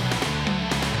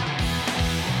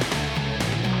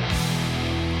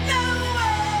 No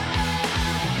one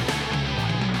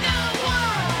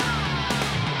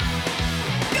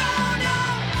gonna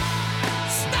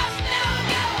stop now,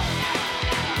 yo!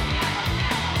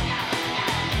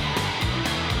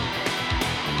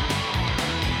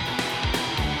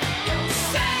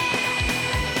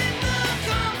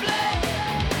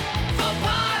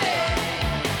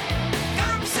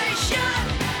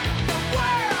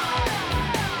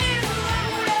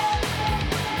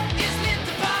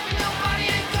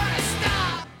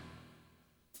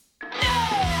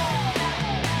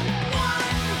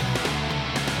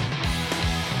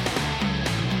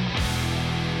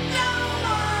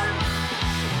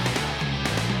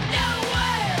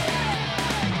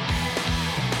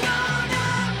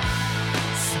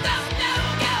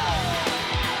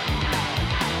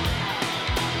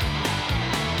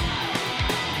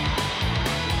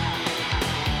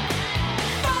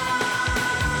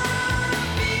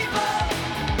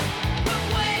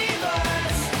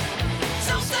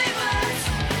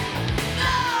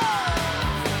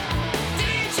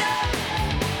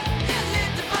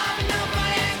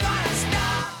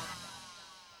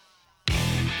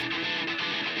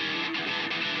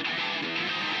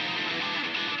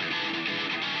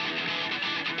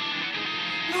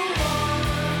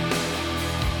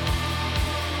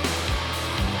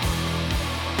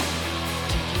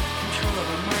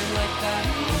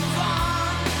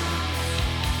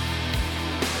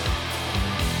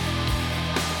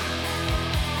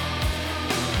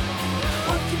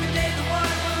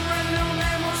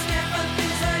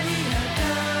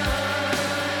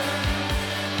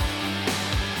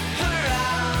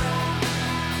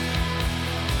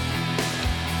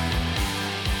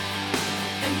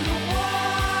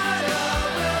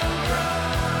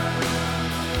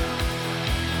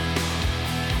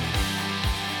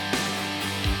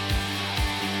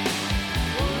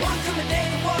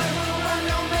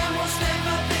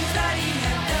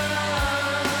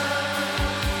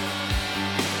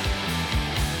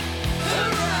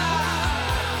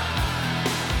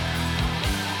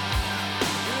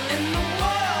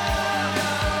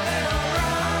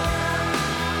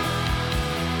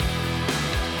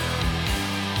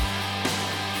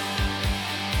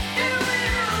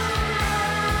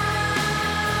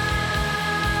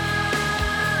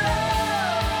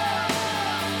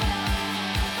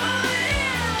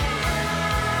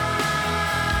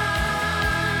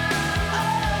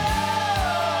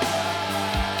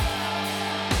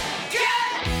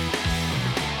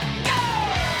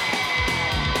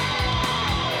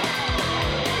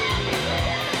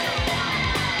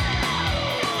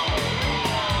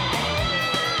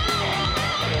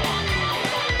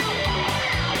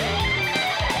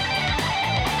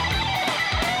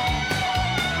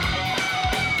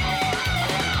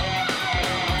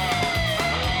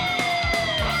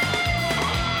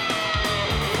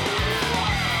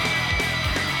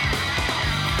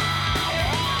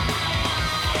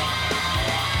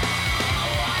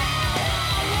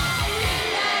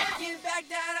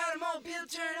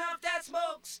 turn off that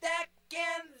smokestack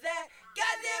and that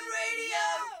goddamn radio.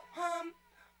 Hum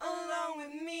along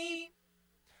with me,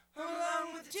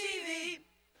 along with the TV.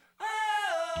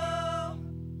 Oh,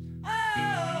 oh,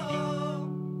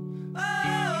 oh, oh,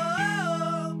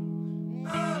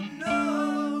 oh,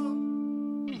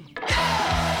 no.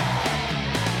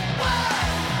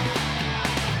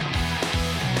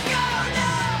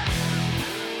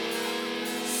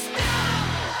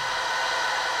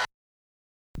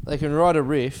 They can write a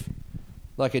riff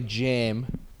like a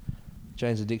jam,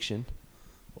 Jane's Addiction.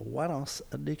 Buenos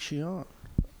Addiction.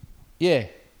 Yeah.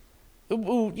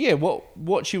 Well, yeah,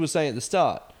 what she was saying at the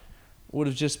start would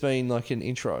have just been like an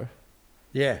intro.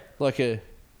 Yeah. Like a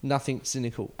nothing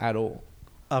cynical at all.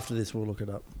 After this, we'll look it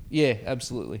up. Yeah,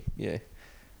 absolutely. Yeah.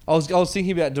 I was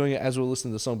thinking about doing it as we were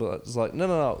listening to the song, but it's like,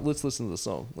 no, let's listen to the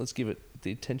song. Let's give it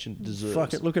the attention it deserves.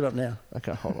 Fuck it, look it up now.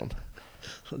 Okay, hold on.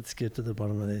 Let's get to the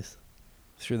bottom of this.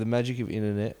 Through the magic of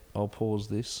internet, I'll pause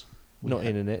this. Not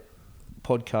internet.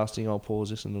 Podcasting, I'll pause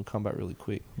this and it'll come back really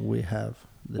quick. We have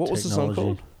the What was the song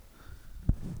technology. called?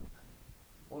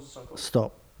 What was the song called?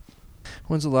 Stop.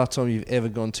 When's the last time you've ever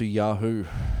gone to Yahoo?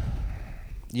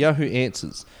 Yahoo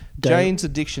Answers. Don't- Jane's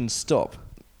Addiction Stop.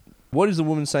 What is the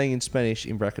woman saying in Spanish,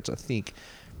 in brackets, I think,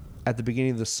 at the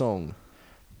beginning of the song?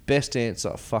 Best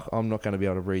answer. Fuck, I'm not going to be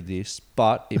able to read this.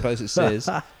 But it basically says,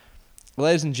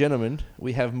 ladies and gentlemen,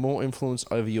 we have more influence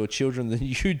over your children than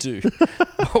you do.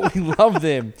 But we love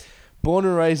them. Born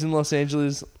and raised in Los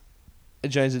Angeles,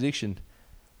 Jane's Addiction.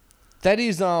 That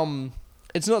is,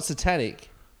 it's not satanic,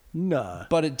 No.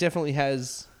 but it definitely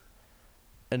has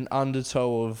an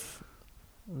undertow of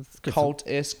It's got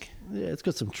cult-esque. yeah, it's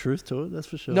got some truth to it, that's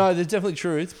for sure. No, there's definitely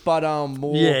truth, but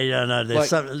more. Yeah, no, there's like-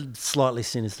 something slightly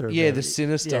sinister about Yeah, it. the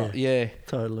sinister. Yeah.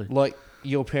 Totally. Like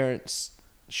your parents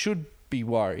should be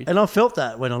worried. And I felt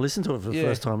that when I listened to it for the Yeah.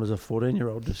 first time as a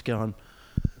 14-year-old, just going,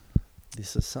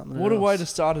 this is something What a else. way to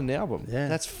start an album. Yeah.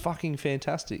 That's fucking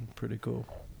fantastic. Pretty cool.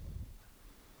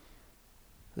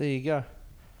 There you go.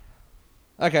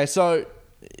 Okay, so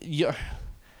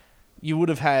you would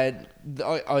have had,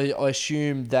 I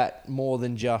assume that more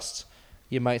than just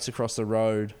your mates across the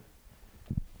road.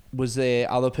 Was there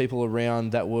other people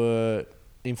around that were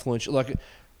influential? Like,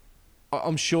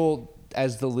 I'm sure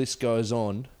as the list goes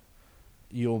on,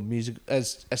 your music,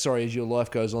 as your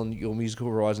life goes on, your musical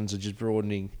horizons are just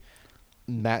broadening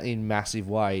in massive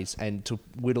ways, and to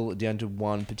whittle it down to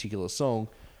one particular song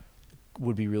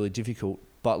would be really difficult.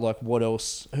 But like, what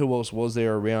else? Who else was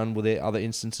there around? Were there other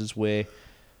instances where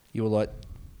you were like,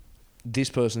 this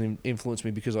person influenced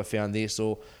me because I found this,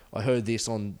 or I heard this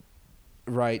on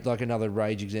Rage, like another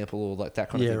Rage example, or like that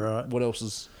kind of Yeah, thing? right. What else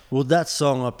is? Well, that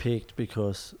song I picked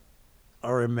because I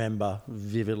remember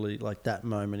vividly like that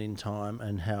moment in time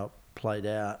and how it played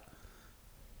out,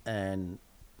 and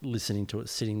listening to it,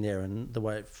 sitting there, and the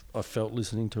way I felt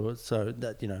listening to it. So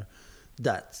that, you know,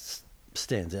 that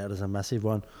stands out as a massive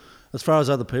one. As far as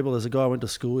other people, there's a guy I went to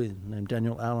school with named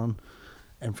Daniel Allen,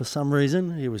 and for some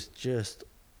reason he was just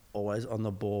always on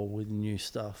the ball with new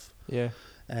stuff. Yeah,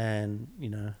 And, you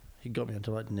know, he got me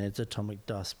into like Ned's Atomic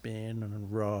Dust Band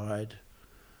and Ride,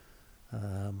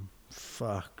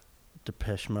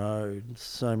 Depeche Mode,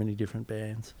 so many different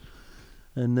bands.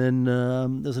 And then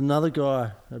there's another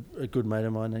guy, a good mate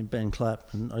of mine named Ben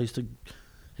Clapp, and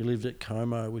he lived at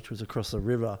Como, which was across the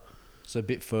river. so a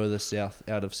bit further south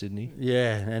out of Sydney.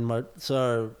 Yeah, and my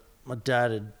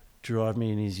dad would drive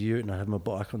me in his ute, and I'd have my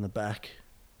bike on the back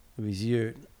of his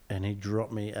ute, and he'd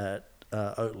drop me at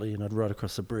Oatley, and I'd ride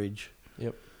across the bridge.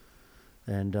 Yep.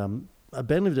 And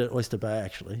Ben lived at Oyster Bay,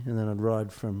 actually, and then I'd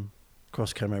ride from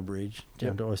across Como Bridge down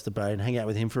Yep. to Oyster Bay and hang out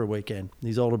with him for a weekend.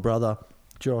 His older brother,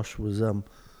 Josh, was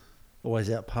always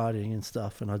out partying and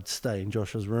stuff, and I'd stay in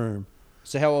Josh's room.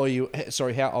 So how old are you?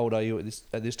 Sorry, how old are you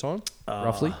at this time,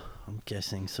 roughly? I'm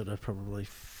guessing sort of probably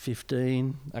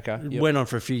 15. Okay. It Yep. went on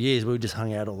for a few years. We just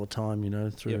hung out all the time, you know,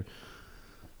 through, Yep.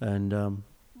 and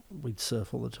we'd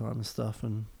surf all the time and stuff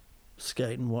and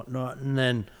skate and whatnot. And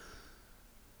then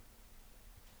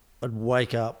I'd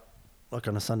wake up like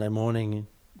on a Sunday morning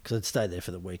because I'd stay there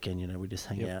for the weekend. You know, we just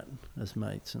hang Yep. out as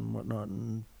mates and whatnot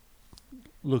and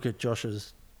look at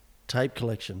Josh's tape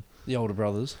collection. The older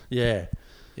brothers. Yeah.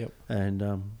 Yep. And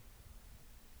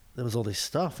there was all this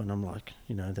stuff, and I'm like,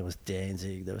 you know, there was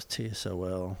Danzig, there was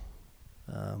TSOL,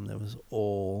 there was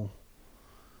All,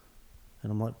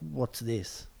 and I'm like, what's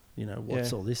this? You know,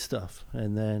 what's Yeah. all this stuff?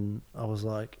 And then I was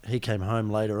like, he came home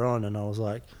later on, and I was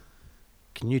like,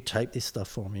 can you tape this stuff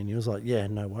for me? And he was like, yeah,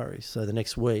 no worries. So the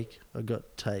next week, I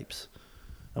got tapes.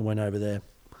 I went over there.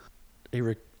 He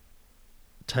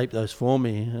taped those for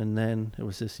me, and then it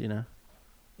was just, you know,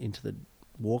 into the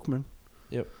Walkman.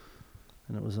 Yep.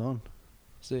 and it was on.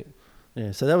 Sick.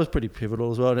 Yeah, so that was pretty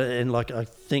pivotal as well. And like I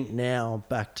think now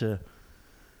back to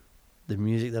the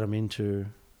music that I'm into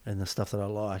and the stuff that I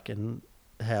like and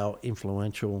how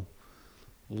influential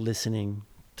listening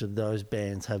to those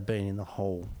bands have been in the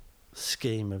whole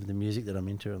scheme of the music that I'm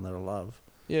into and that I love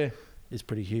Yeah. is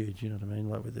pretty huge, you know what I mean?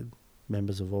 Like with the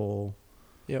members of All,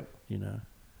 Yep. you know,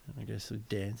 and I guess with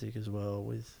Danzig as well,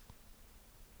 with,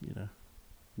 you know,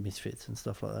 Misfits and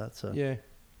stuff like that. So Yeah.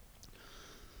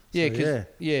 Yeah, So, because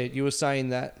you were saying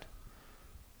that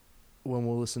when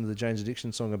we listened to the Jane's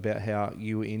Addiction song about how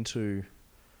you were into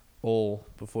All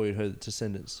before you'd heard the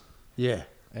Descendants, yeah,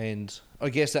 and I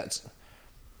guess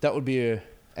that would be a.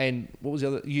 And what was the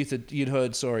other you'd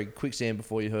heard? Sorry, Quicksand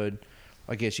before you heard,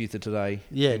 I guess Youth of Today,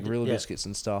 Yeah, and Gorilla yeah. Biscuits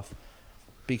and stuff,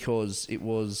 because it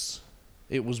was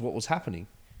what was happening.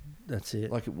 that's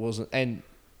it. Like it wasn't, and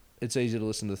it's easy to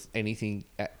listen to anything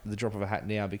at the drop of a hat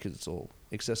now because it's all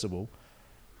accessible.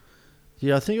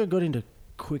 Yeah, I think I got into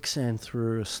Quicksand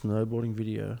through a snowboarding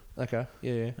video Okay,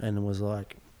 yeah, and it was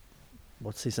like,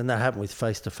 what's this? And that happened with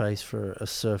Face to Face for a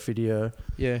surf video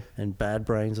yeah, and Bad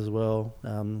Brains as well.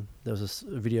 There was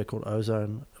a video called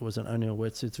Ozone. It was an O'Neill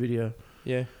Wetsuits video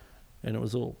yeah, and it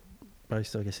was all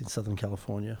based, I guess, in Southern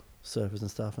California, surfers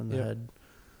and stuff. And they Yeah. had,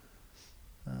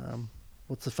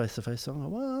 what's the Face to Face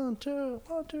song? 1, 2,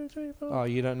 1, 2, 3, 4. Oh,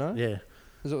 you don't know? Yeah.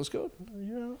 Is that what's called?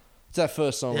 Yeah. It's that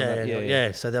first song. Yeah, on that.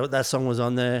 yeah. So that song was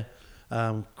on there.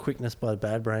 Quickness by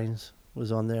Bad Brains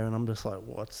was on there, and I'm just like,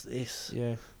 what's this?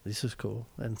 Yeah. This is cool.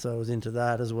 And so I was into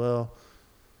that as well.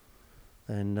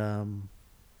 And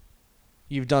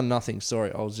You've Done Nothing.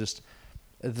 Sorry, I was just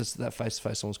that face to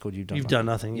face song was called You've Done You've Nothing. Done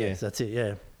Nothing. Yeah. Yes, that's it.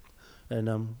 Yeah.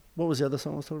 And what was the other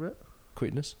song I was talking about?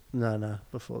 Quickness. No,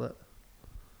 before that.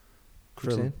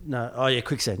 Quicksand.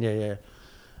 Quicksand. Yeah.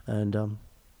 And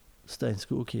stay in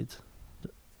school, kids.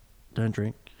 Don't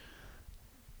drink.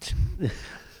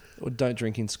 Or Don't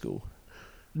Drink in School.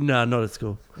 No, not at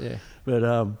school. Yeah.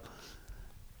 But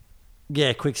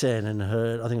yeah, Quicksand and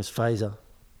her. I think it was Phaser.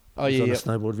 Oh It was yeah, on yeah. a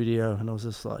snowboard video, and I was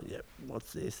just like, "Yeah,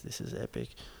 what's this? This is epic,"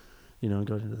 you know. And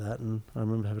got into that, and I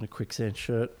remember having a Quicksand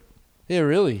shirt. Yeah,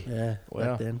 really. Yeah,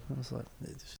 Wow. back then I was like,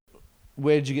 it's-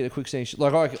 Where did you get a Quicksand shirt?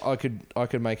 Like I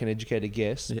could make an educated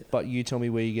guess, Yeah. but you tell me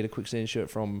where you get a Quicksand shirt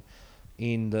from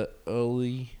in the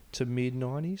early to mid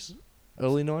 90s?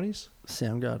 Early 90s?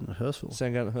 Soundgarden at Hurstville.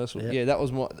 Soundgarden at Hurstville. Yeah. Yeah, that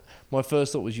was my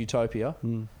first thought was Utopia.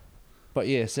 Mm. But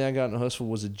yeah, Soundgarden at Hurstville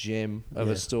was a gem of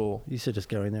Yeah. a store. You used to just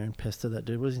go in there and pester that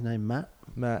dude. What was his name? Matt.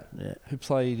 Matt, Yeah, who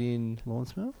played in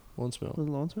Lawrenceville. Lawrenceville. Was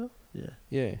it Lawrenceville? Yeah,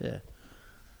 Yeah. yeah.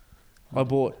 I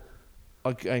bought,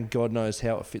 and God knows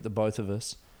how it fit the both of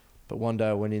us, but one day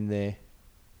I went in there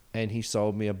and he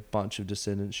sold me a bunch of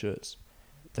Descendants shirts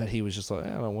that he was just like,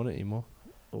 I don't want it anymore.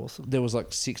 Awesome. There was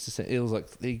like 6 Descendants, it was like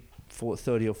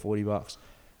 $30 or $40.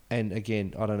 And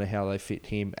again, I don't know how they fit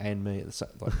him and me at the same,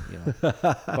 like, you know.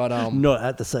 But Not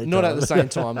at the same time. not at the same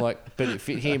time, like, but it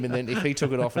fit him. And then if he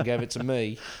took it off and gave it to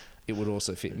me, it would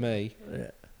also fit me.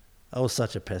 Yeah. I was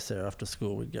such a pest there after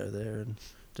school. We'd go there and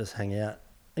just hang out.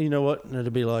 And you know what? And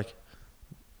it'd be like,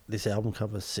 this album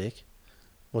cover's sick.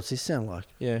 What's this sound like?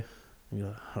 Yeah, And you're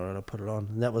like, all right, I'll put it on.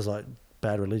 And that was like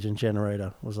Bad Religion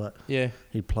Generator. I was like, yeah,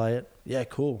 he'd play it. Yeah,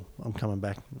 cool. I'm coming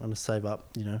back. I'm going to save up,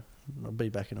 you know. I'll be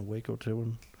back in a week or two.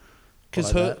 And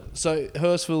because buy that. so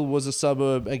Hurstville was a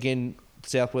suburb again,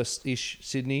 southwest-ish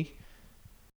Sydney.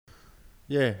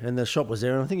 Yeah, and the shop was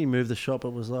there. And I think he moved the shop.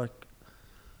 It was like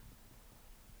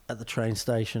at the train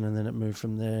station, and then it moved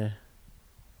from there,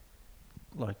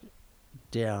 like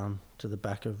down to the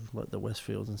back of like the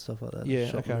Westfields and stuff like that. Yeah,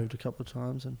 the shop okay. moved a couple of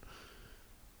times,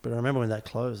 but I remember when that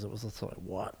closed, it was just like,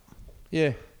 what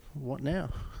Yeah, now?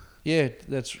 yeah,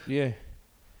 yeah.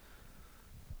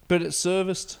 But it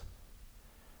serviced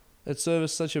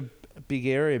such a big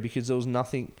area because there was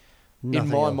nothing in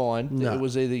Nothing my else. mind. No. It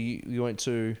was either you went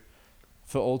to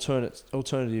for alternative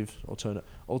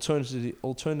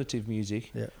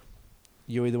music. Yeah.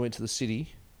 You either went to the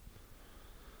city,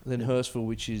 then Hurstville,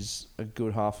 which is a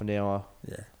good half an hour,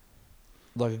 Yeah,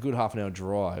 like a good half an hour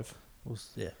drive. it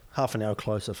was half an hour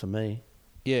closer for me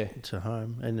Yeah, to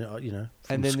home, and you know,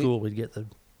 from And then school we'd get the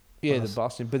yeah, Bus. the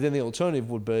busting. But then the alternative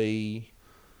would be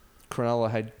Cronulla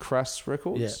had Crass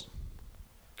Records. Yeah.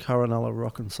 Coronella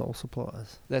Rock and Soul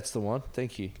Supplies. That's the one.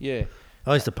 Thank you. Yeah.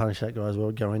 I used to punish that guy as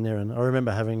well, go in there, and I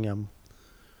remember having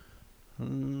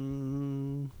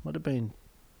might have been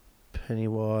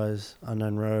Pennywise,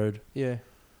 Unknown Road, Yeah.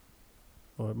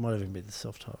 or it might even be the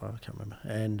self-titled. I can't remember.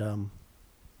 And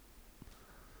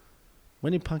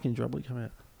when did Punk in Drublic come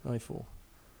out? 94.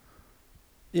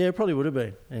 Yeah, it probably would have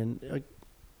been. And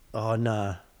oh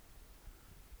no,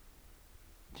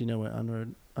 Do you know where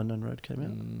Unknown Road came out?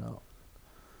 No.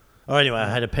 Oh, anyway, I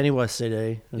had a Pennywise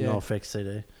CD and Yeah. NoFX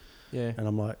CD, Yeah. and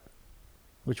I'm like,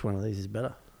 which one of these is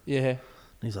better? Yeah. And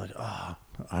he's like, oh,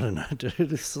 I don't know, dude.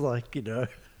 It's like,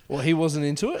 Well, he wasn't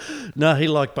into it? no, he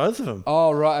liked both of them.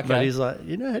 Oh, right, okay. But he's like,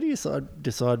 how do you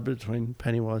decide between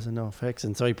Pennywise and NoFX?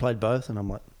 And so he played both, and I'm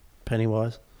like,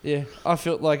 Pennywise. Yeah, I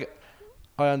feel like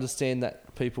I understand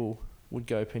that people would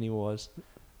go Pennywise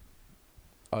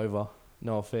over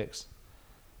NoFX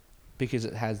because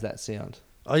it has that sound.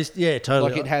 Yeah,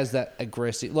 totally. Like it has that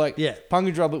aggressive. Like Yeah. Punk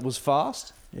and Drublic was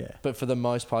fast, Yeah. but for the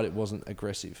most part it wasn't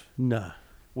aggressive. No.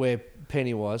 Where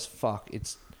Pennywise, fuck,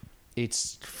 it's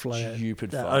Flat.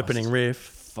 stupid That fast. opening riff.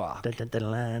 Fuck.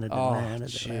 Oh, Oh,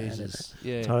 Jesus.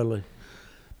 Yeah. Totally.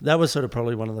 That was sort of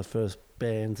probably one of the first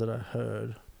bands that I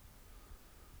heard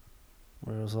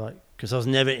where I was like, because I was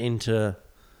never into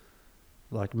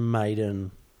like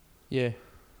Maiden, Yeah.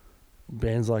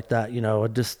 bands like that. I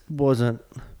just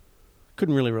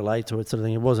couldn't really relate to it, sort of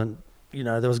thing. It wasn't,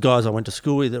 there was guys I went to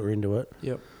school with that were into it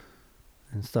Yep.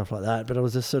 and stuff like that. But it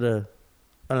was just sort of,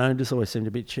 I don't know, it just always seemed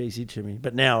a bit cheesy to me.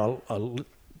 But now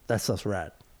that stuff's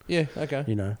rad, Yeah, okay.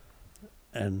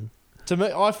 and To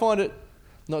me, I find it,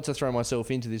 not to throw myself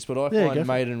into this, but I Yeah, go find for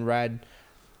Maiden rad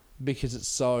because it's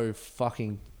so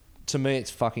fucking, to me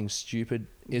it's fucking stupid,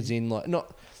 as in like,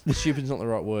 not, stupid's not the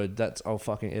right word, I'll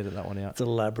fucking edit that one out. it's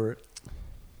elaborate.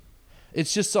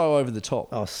 It's just so over the top.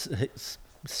 Oh, it's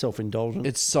self-indulgent.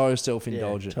 It's so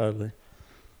self-indulgent. Yeah, totally.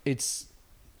 It's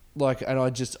like,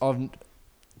 and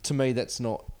to me that's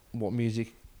not what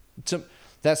music,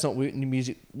 that's not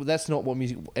music, that's not what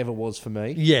music ever was for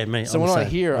me. Yeah, me. So I'm when the I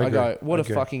same. hear it, I agree. go, what a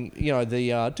agree. fucking, the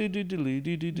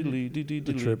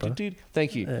Trooper.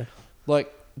 thank you. Yeah,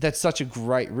 Like, that's such a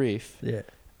great riff yeah,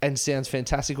 and sounds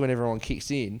fantastic when everyone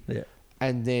kicks in. yeah.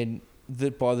 And then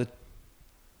by the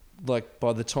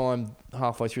time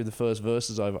halfway through the first verse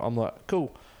is over, I'm like,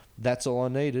 cool, that's all I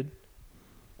needed.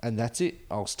 And that's it.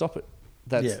 I'll stop it.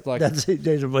 That's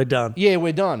it. We're done. Yeah,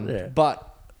 we're done. Yeah. But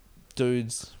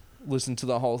dudes, listen to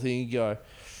the whole thing and go,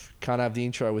 can't have the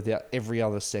intro without every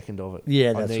other second of it.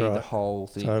 Yeah, I that's need right. the whole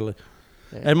thing. Totally.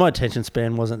 Yeah. And my attention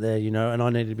span wasn't there, and I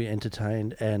needed to be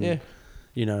entertained. And, Yeah.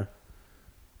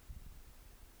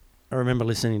 I remember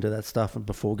listening to that stuff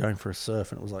before going for a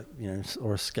surf, and it was like,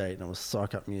 or a skate, and it was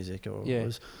psych up music. Or Yeah.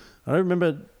 I don't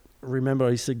remember I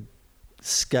used to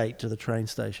skate to the train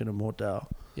station in Mortdale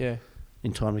Yeah.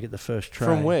 in time to get the first train.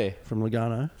 From where? From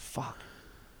Lugano, Fuck.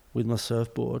 with my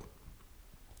surfboard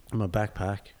and my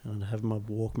backpack, and I'd have my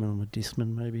Walkman or my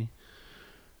Discman maybe,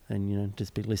 and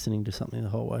just be listening to something the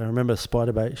whole way. I remember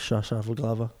Spiderbait, Shuffle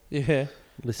Glover. Yeah.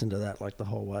 Listen to that like the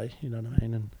whole way, you know what I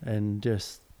mean? And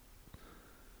just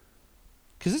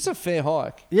Because it's a fair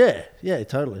hike. yeah,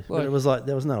 totally. But Like- it was like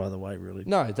there was no other way really.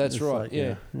 No, that's It's right. like,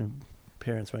 Yeah.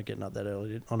 Parents weren't getting up that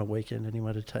early on a weekend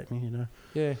anyway to take me,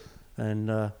 Yeah.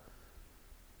 and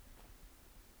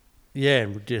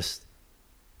and just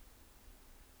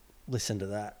listen to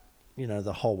that,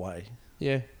 the whole way,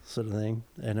 Yeah. sort of thing.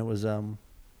 And it was what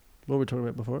were we talking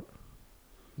about before?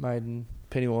 Maiden,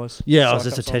 Pennywise. Yeah, I was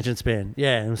Psych just Up attention songs. span.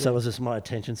 Yeah, and so Yeah. it was just my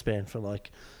attention span for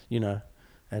like,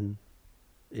 and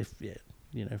if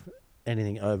if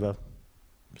anything over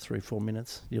 3-4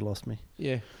 minutes, you lost me,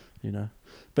 Yeah.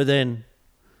 But then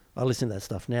I listen to that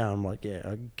stuff now. I'm like,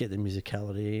 I get the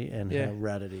musicality and Yeah. how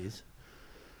rad it is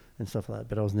and stuff like that.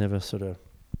 But I was never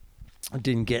it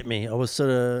didn't get me.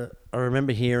 I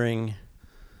remember hearing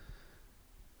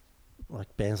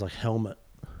like bands like Helmet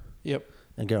Yep.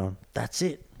 and going, that's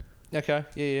it. Okay.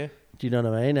 Yeah. Yeah. Do you know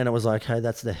what I mean? And it was like, hey,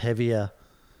 that's the heavier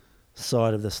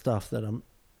side of the stuff that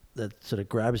sort of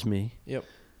grabs me. Yep.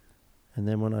 And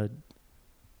then when I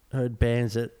heard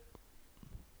bands that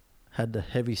had the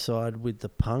heavy side with the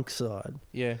punk side,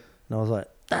 Yeah. and I was like,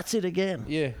 that's it again.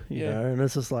 Yeah. You Yeah. know, and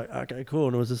it's just like, okay, cool.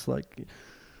 And it was just like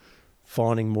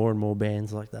finding more and more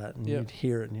bands like that, and Yep. you'd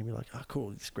hear it and you'd be like, oh, cool,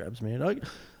 this grabs me. And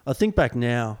I think back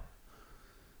now,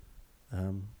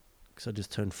 because I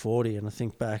just turned 40, and I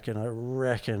think back and I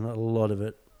reckon a lot of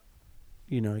it,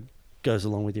 goes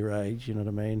along with your age, you know what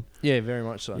I mean? Yeah. Very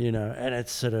much so. And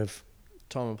it's sort of,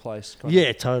 Time and place. kind yeah,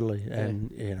 of. totally. Yeah.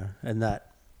 And, and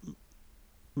that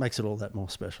makes it all that more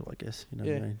special, I guess, you know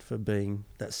what I Yeah. mean? For being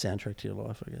that soundtrack to your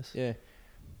life, I guess. Yeah.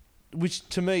 Which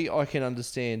to me, I can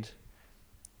understand.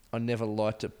 I never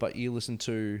liked it, but you listen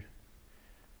to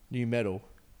new metal,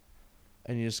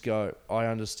 and you just go, I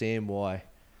understand why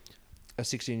a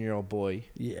 16-year-old boy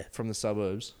Yeah. from the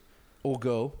suburbs or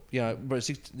girl, but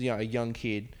a young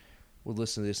kid would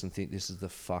listen to this and think this is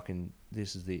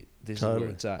where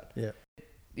Totally. it's at. Yeah.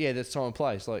 Yeah, that's time and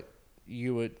place. Like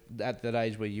you were at that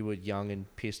age where you were young and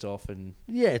pissed off and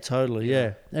Yeah, totally.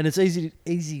 Yeah, and it's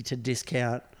easy to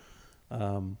discount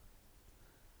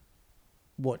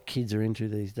what kids are into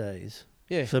these days.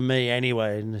 yeah, For me,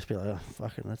 anyway, and just be like, oh,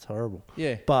 fucking, that's horrible.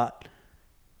 yeah, But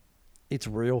it's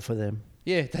real for them,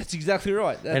 yeah. That's exactly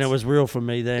right. and it was real for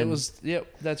me then. It was. Yep,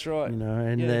 that's right. you know,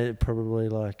 and Yeah. they're probably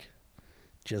like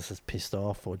just as pissed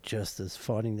off, or just as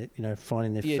finding their Yeah,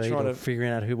 feet, trying or to-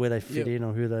 figuring out where they fit Yep. in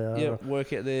or who they are. Yeah,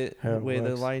 work out how it where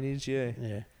their works. lane is. Yeah,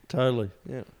 Yeah, totally.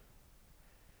 yeah,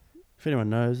 If anyone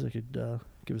knows, they could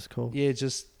give us a call. yeah.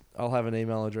 Just I'll have an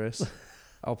email address.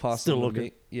 I'll pass. Still it on to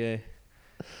looking. Mick.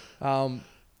 Yeah.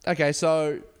 Okay,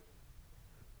 so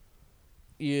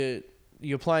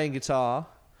you're playing guitar.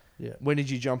 Yeah. When did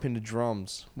you jump into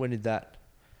drums? When did that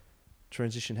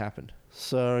transition happen?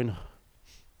 So in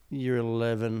year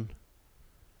 11,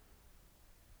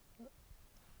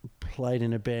 played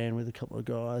in a band with a couple of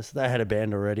guys. They had a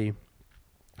band already,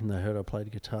 and they heard I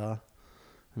played guitar,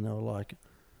 and they were like,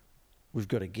 "We've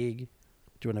got a gig.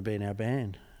 Do you want to be in our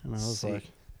band?" And I was Sick.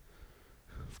 like,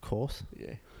 "Of course."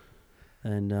 Yeah.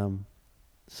 And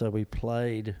so we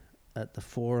played at the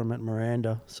Forum at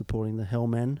Miranda, supporting the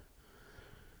Hellmen.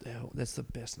 That's the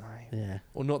best name. Yeah,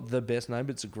 Well, not the best name,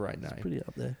 but it's a great name. pretty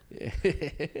up there. Yeah.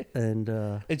 And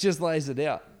It just lays it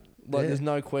out. Like, Yeah. there's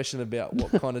no question about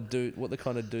what the kind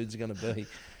of dude's going to be.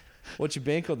 What's your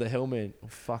band called? The Hellman. Oh,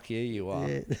 fuck yeah, you are.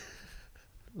 yeah,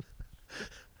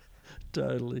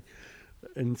 totally.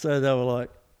 And so they were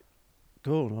like,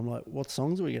 "Cool." And I'm like, "What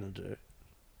songs are we going to do?"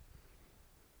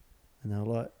 And they were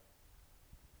like,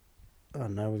 "Oh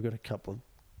no, we've got a couple of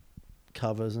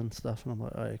covers and stuff." And I'm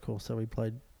like, "Oh yeah, cool." So we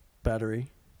played Battery.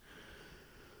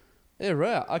 Yeah,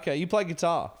 right. Okay, you play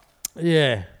guitar.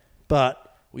 Yeah, but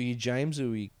Were you James or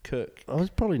were you Kirk? I was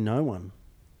probably no one.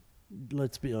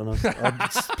 Let's be honest. I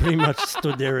pretty much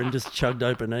stood there and just chugged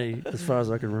open E as far as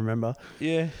I can remember.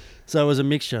 Yeah. So it was a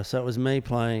mixture. So it was me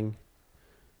playing.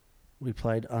 We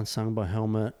played Unsung by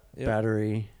Helmet, Yep.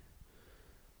 Battery.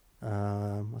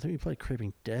 I think we played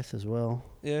Creeping Death as well.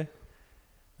 Yeah.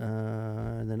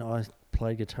 And then I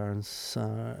played guitar and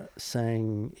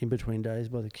sang In Between Days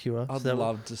by The Cure. I'd fucking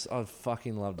love to see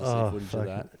Oh, footage of fuck.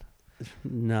 that.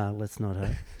 No, let's not.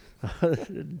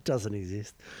 It doesn't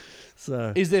exist.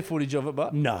 So Is there footage of it,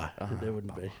 but? no, Oh, there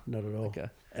wouldn't be. Not at all. Okay.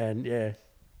 And yeah,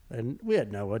 and we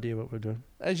had no idea what we're doing.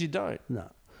 As you don't. No,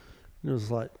 it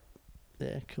was like,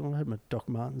 yeah, cool. I had my Doc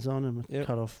Martens on and my Yep.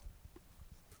 cut off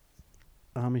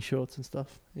army shorts and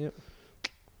stuff. Yep.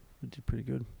 We did pretty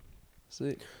good.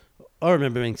 Sick. I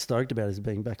remember being stoked about it,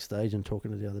 being backstage and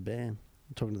talking to the other band,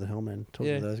 talking to the Hellmen,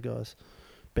 talking Yeah. to those guys,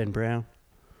 Ben Brown,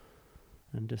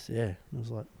 and just it was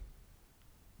like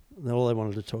all they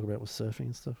wanted to talk about was surfing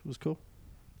and stuff. It was cool.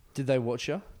 Did they watch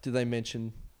you? Did they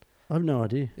mention? I have no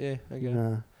idea. Yeah. Okay.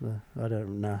 No, I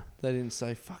don't. Nah. They didn't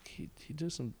say, "Fuck, you do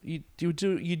some. You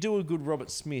do a good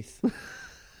Robert Smith."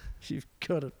 You've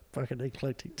got a fucking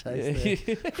eclectic taste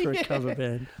Yeah. there for a cover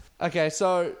band. Okay,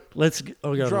 so I'll go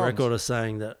on the Drums. record of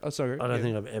saying that oh, sorry. I don't yeah.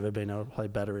 think I've ever been able to play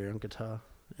Battery on guitar,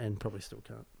 and probably still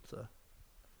can't. So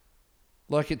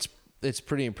Like it's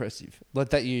pretty impressive. Like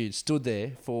that you stood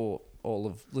there for all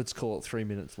of, let's call it 3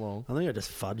 minutes long. I think I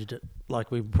just fudged it. Like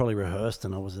we probably rehearsed,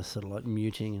 and I was just sort of like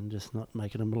muting and just not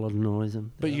making a lot of noise. And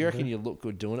But you reckon you look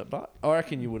good doing it? But I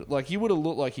reckon you would have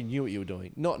looked like you knew what you were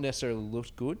doing. Not necessarily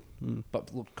looked good,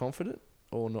 but looked confident,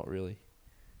 or not really.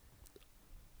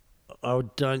 I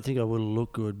don't think I would have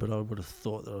looked good, but I would have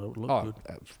thought that I would look Oh, good.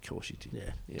 of course you did.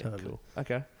 Yeah, Yeah, totally. cool.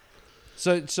 Okay.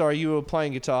 So sorry, you were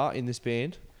playing guitar in this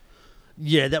band.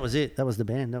 Yeah, that was it. That was the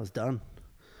band. That was done.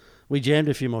 We jammed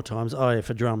a few more times. Oh, yeah,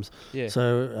 for drums. Yeah.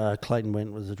 So Clayton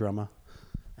Went was the drummer,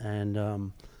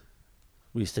 and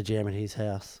we used to jam at his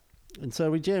house. And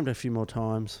so we jammed a few more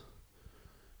times,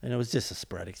 and it was just a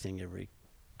sporadic thing every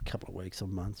couple of weeks or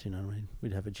months, you know what I mean?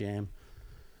 We'd have a jam.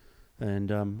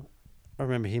 And I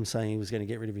remember him saying he was going to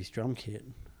get rid of his drum kit,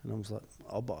 and I was like,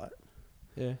 I'll buy it.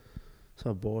 Yeah. So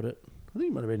I bought it. I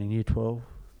think it might have been in year 12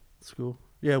 at school.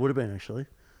 Yeah, it would have been actually.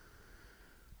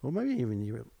 Or maybe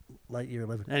even late year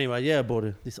 11. Anyway, yeah, I bought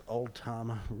this old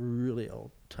Tama, really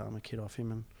old Tama kit off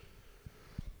him, and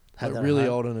had Like that really at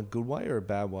home. old in a good way or a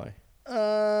bad way?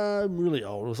 Really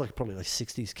old. It was probably like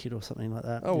 60s kit or something like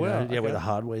that. Oh, You know, wow, yeah, where okay. the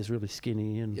hardware's really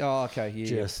skinny and Oh, okay. Yeah.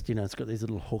 just, it's got these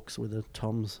little hooks where the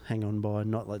toms hang on by.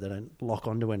 Not like they don't lock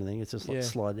onto anything. It's just like Yeah.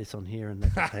 slide this on here and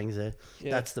that just hangs there.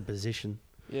 Yeah. That's the position.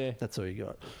 Yeah. That's all you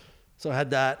got. So I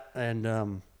had that,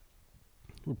 and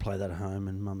we'd play that at home,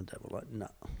 and Mum and Dad were like, "No,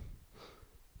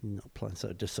 you're not playing." So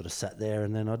it just sort of sat there,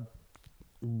 and then I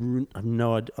have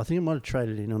no idea. I think I might have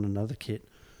traded in on another kit,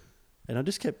 and I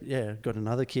just got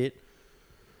another kit,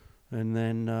 And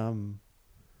then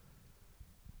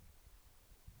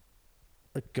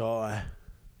a guy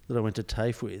that I went to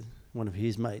TAFE with, one of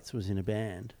his mates was in a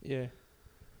band, Yeah.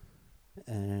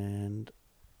 and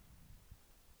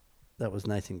that was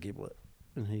Nathan Giblett,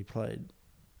 and he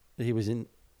was in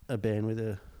a band with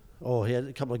he had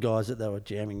a couple of guys that they were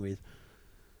jamming with,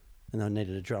 and they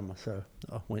needed a drummer, so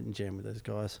I went and jammed with those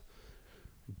guys.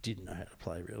 Didn't know how to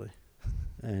play really,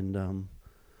 and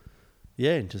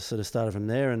and just sort of started from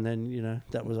there, and then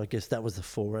that was the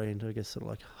foray into sort of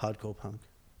like hardcore punk.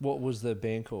 What was the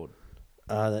band called?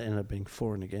 That ended up being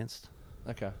For and Against.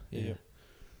 Okay. Yeah.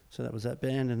 So that was that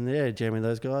band, and jamming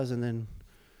those guys, and then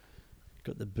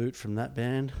got the boot from that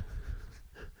band.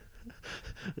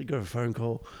 I got a phone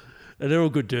call, and they're all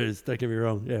good dudes. Don't get me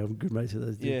wrong. Yeah, I'm good mates with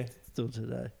those dudes still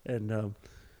today. And got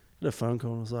a phone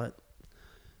call, and I was like,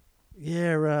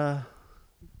 "Yeah,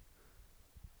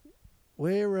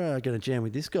 we're going to jam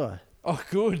with this guy, Oh,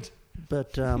 good.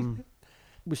 but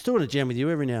we still want to jam with you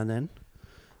every now and then."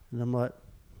 And I'm like,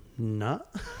 "Nah,"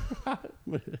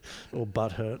 or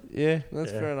butt hurt. Yeah,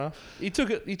 that's Yeah. fair enough. He took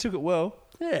it well.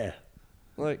 Yeah,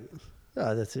 Like,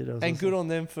 that's it. and good on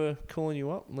them for calling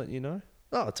you up and letting you know.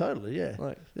 Oh, totally. Yeah,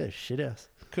 Like, shit house.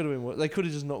 could have been worse. They could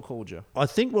have just not called you. I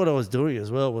think what I was doing as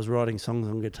well was writing songs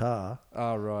on guitar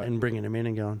Oh, right. and bringing them in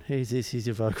and going, "Here's this, here's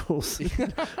your vocals."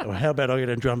 Or how about I get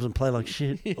on drums and play like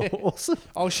shit? Yeah. Awesome.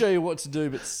 I'll show you what to do,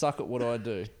 but suck at what I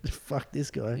do. Fuck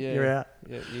this guy. Yeah. You're out.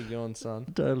 Yeah, you're gone, son.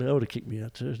 Totally. I would have kicked me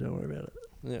out too. Don't worry about it.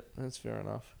 Yeah, that's fair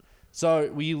enough.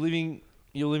 So, you're living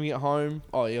at home?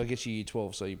 Oh, yeah, I guess you're year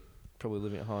 12, so you're probably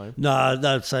living at home.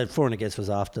 No, so For and Against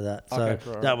was after that. So Okay,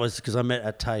 right. that was because I met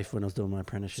at TAFE when I was doing my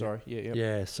apprenticeship. Sorry, yeah.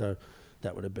 Yeah, so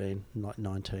that would have been like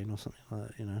 19 or something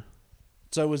like that,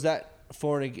 So was that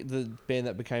the band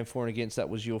that became For and Against, that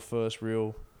was your first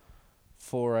real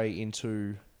foray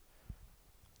into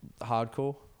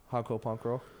hardcore punk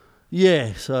rock?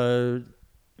 Yeah, so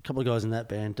a couple of guys in that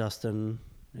band, Dustin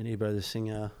and Ibo the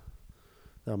singer,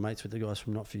 they were mates with the guys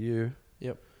from Not For You.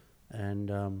 Yep.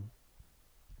 And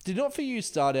Did Not For You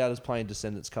start out as playing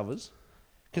Descendants covers?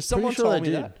 Because pretty someone sure told they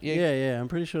me did. that. Yeah, I'm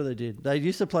pretty sure they did. They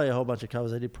used to play a whole bunch of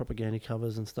covers. They did Propaganda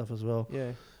covers and stuff as well.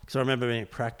 Yeah. Because I remember being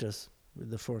at practice with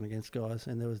the For and Against guys,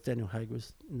 and there was Daniel Haig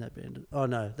was in that band. Oh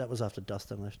no, that was after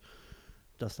Dustin left.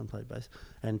 Dustin played bass,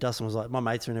 and Dustin was like, "My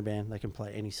mates are in a band. They can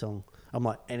play any song." I'm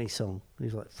like, "Any song?" And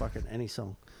he's like, "Fucking any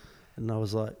song." And I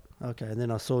was like, "Okay." And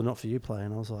then I saw Not For You play,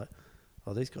 and I was like,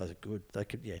 "Oh, these guys are good. They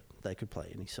could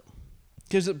play any song."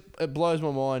 Because it blows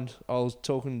my mind. I was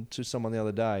talking to someone the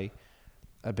other day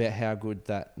about how good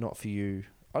that Not For You...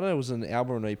 I don't know, it was an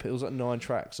album or an EP. It was like 9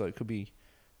 tracks, so it could be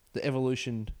the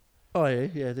Evolution... Oh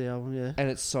yeah, the album, yeah. And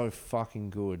it's so fucking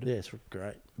good. Yeah, it's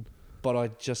great. But I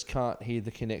just can't hear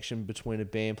the connection between a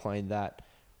band playing that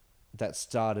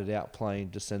started out playing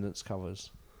Descendants covers.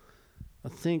 I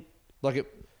think Like it...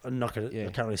 I'm not gonna. Yeah.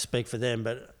 I can't really speak for them,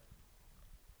 but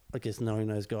I guess knowing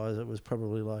those guys, it was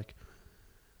probably like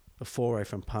a foray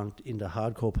from punk into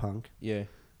hardcore punk, Yeah.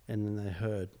 and then they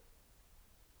heard,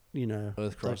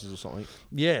 Earth Crisis or something.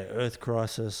 Yeah, Earth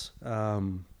Crisis,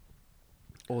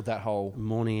 Or that whole...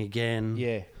 Morning Again.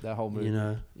 Yeah, that whole movie.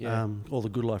 Yeah. All the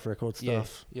Good Life record Yeah.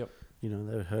 stuff. Yep.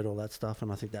 They heard all that stuff,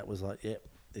 and I think that was like, yep,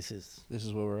 This is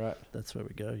where we're at. that's where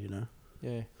we go,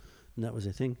 Yeah. and that was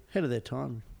their thing, ahead of their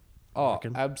time. I Oh,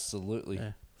 reckon. absolutely.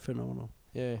 Yeah, phenomenal.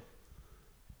 Yeah.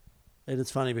 And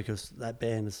it's funny because that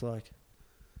band is like,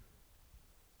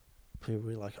 people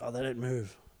be like, "Oh, they don't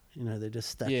move," they're just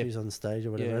statues on stage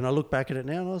or whatever. Yeah. And I look back at it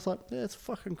now, and I was like, "Yeah, it's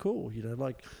fucking cool." Yeah.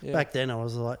 Back then, I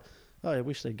was like, "Oh, I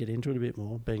wish they'd get into it a bit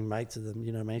more." Being mates with them,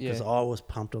 because Yeah. I was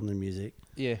pumped on the music.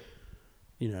 Yeah.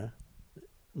 It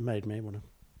made me want to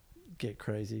get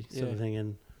crazy sort Yeah. of thing,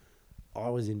 and I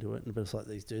was into it. But it's like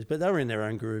these dudes, but they were in their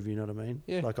own groove. You know what I mean?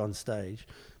 Yeah. Like on stage.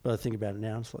 But I think about it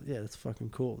now, it's like, yeah, that's fucking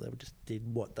cool. They just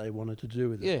did what they wanted to do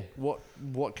with it. Yeah.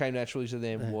 What came naturally to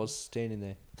them Yeah. was standing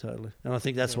there. Totally. And I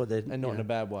think that's Yeah. what they're... And not in a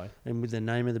bad way. And with the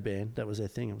name of the band, that was their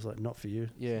thing. It was like, not for you.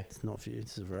 Yeah. It's not for you.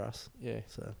 This is for us. Yeah.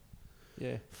 So,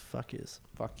 Yeah. fuck yes.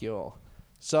 Fuck y'all.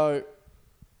 So,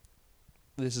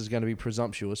 this is going to be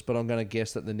presumptuous, but I'm going to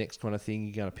guess that the next kind of thing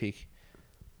you're going to pick,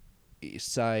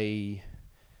 say,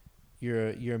 you're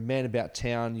a man about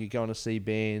town, you're going to see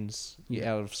bands, you're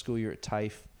out of school, you're at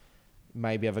TAFE,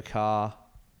 maybe have a car,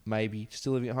 maybe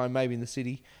still living at home, maybe in the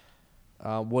city.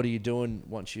 What are you doing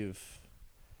once you've...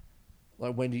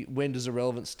 Like, when does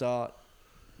Irrelevant start?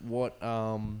 What's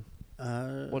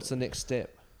the next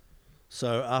step?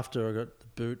 So after I got the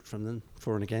boot from them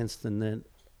For and Against, and then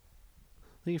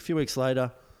I think a few weeks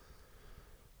later,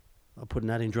 I put an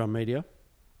ad in Drum Media.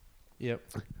 Yep.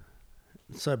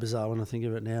 It's so bizarre when I think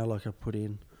of it now. Like I put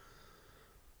in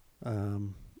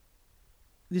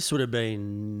This would have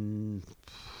been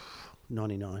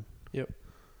 99. Yep.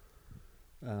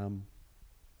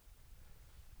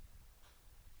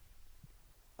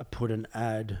 I put an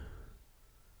ad.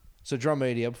 So Drum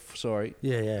Media, sorry.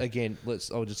 Yeah. Again,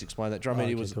 I'll just explain that. Drum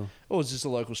Media was cool. it was just a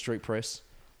local street press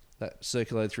that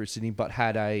circulated through Sydney, but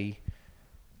had a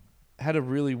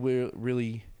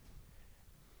really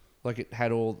like it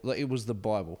had all like it was the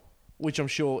Bible, which I'm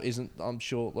sure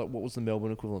like what was the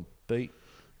Melbourne equivalent? Beat.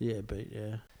 Yeah, Beat.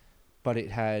 Yeah. But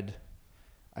it had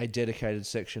a dedicated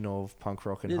section of punk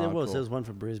rock and Yeah, hardcore. there was one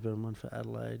for Brisbane, one for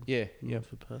Adelaide. Yeah, One yeah.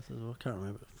 for Perth as well. I can't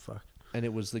remember. Fuck. And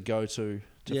it was the go-to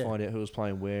to Yeah. find out who was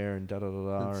playing where and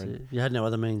da-da-da-da. That's And it. You had no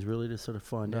other means really to sort of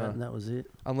find No. out, and that was it.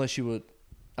 unless you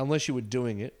were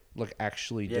doing it, like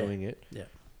actually Yeah. doing it, Yeah.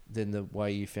 then the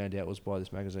way you found out was by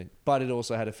this magazine. But it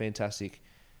also had a fantastic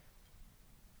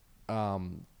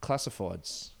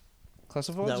classifieds.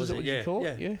 Classifieds, That is was that it, what yeah, you call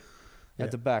it? yeah. Yeah. Yeah.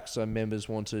 At the back, so members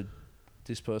wanted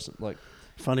this person, like,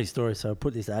 Funny story. So I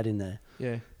put this ad in there.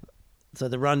 yeah. So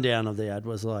the rundown of the ad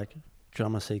was like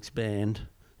drummer seeks band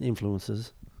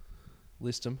influences.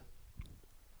 List them.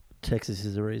 Texas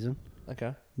is the reason.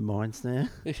 Okay. Mind snare.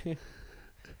 A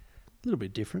little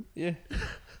bit different. Yeah.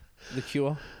 The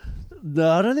Cure. No,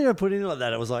 I don't think I put it like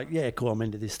that. It was like, yeah, cool, I'm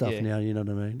into this stuff Yeah. now, you know what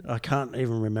I mean? I can't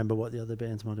even remember what the other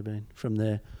bands might have been from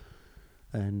there.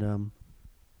 And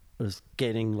it was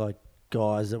getting like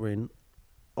guys that were in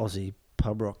Aussie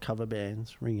pub rock cover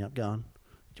bands ringing up going, do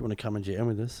you want to come and jam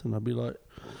with us? And I'd be like,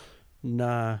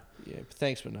 nah. Yeah.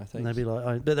 Thanks, but no thanks. And they'd be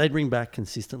like, but they'd ring back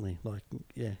consistently, like,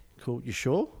 yeah, cool, you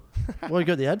sure? What you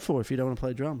got the ad for if you don't want to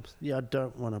play drums? Yeah, I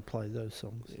don't want to play those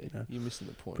songs. Yeah, You know? you're missing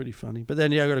the point. Pretty funny. But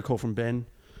then, yeah, I got a call from Ben,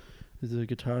 who's a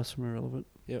guitarist from Irrelevant.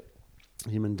 Yep.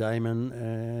 Him and Damon,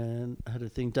 and I had a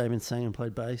thing. Damon sang and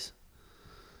played bass.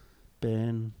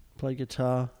 Ben played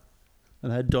guitar.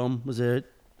 And I had Dom, was their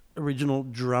original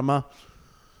drummer.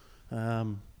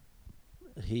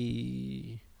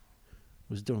 He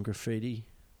was doing graffiti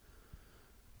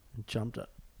and jumped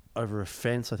over a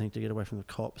fence, I think, to get away from the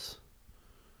cops.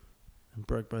 And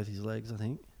broke both his legs, I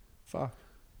think. Fuck.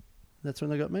 That's when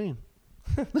they got me.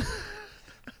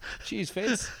 Cheers,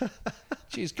 feds.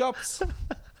 Cheers, cops.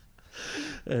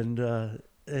 And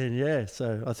yeah,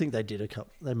 so I think they did a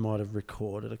couple. They might have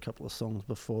recorded a couple of songs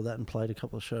before that and played a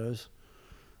couple of shows.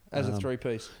 As a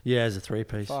three-piece. Yeah, as a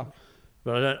three-piece. Fuck.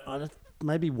 But I don't.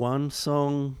 Maybe one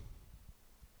song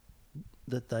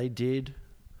that they did,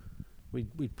 we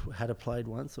had it played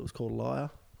once. It was called Liar,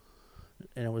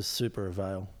 and it was super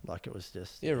Avail. Like it was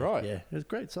just Yeah, right. Yeah, it was a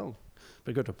great song.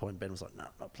 But it got to a point Ben was like, "No, I'm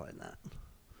not playing that."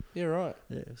 Yeah, right.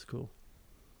 Yeah, it was cool.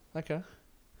 Okay.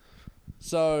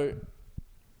 So,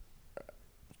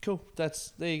 cool. There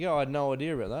you go. I had no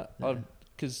idea about that. Yeah.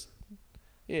 Because,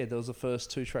 there was the first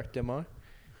 2-track demo,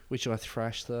 which I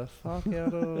thrashed the fuck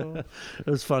out of. It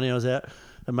was funny. I was out.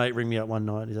 A mate rang me up one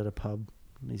night. He's at a pub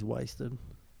and he's wasted.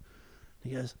 He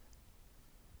goes,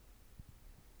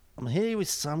 "I'm here with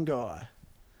some guy.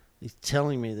 He's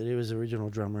telling me that he was the original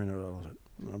drummer in Irrelevant."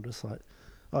 And I'm just like,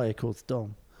 "Oh yeah, cool. It's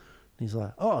Dom." And he's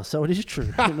like, "Oh, so it is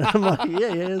true." And I'm like,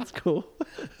 "Yeah, it's cool."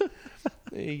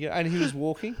 There you go. And he was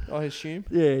walking, I assume.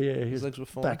 Yeah. He His was legs were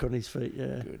fine. back on his feet.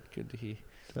 Yeah. Good to hear.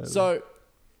 Totally. So,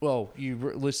 well, you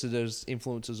listed as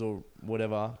influences or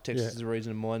whatever. Texas Yeah. is the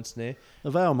reason and Mind Snare.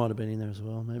 Avail might have been in there as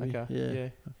well. Maybe. Okay. Yeah.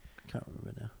 Can't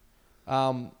remember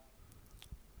now.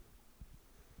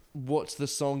 What's the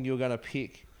song you're going to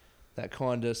pick that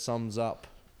kind of sums up,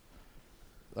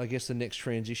 I guess, the next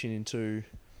transition into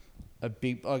a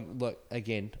big, like,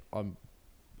 again, I'm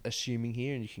assuming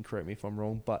here, and you can correct me if I'm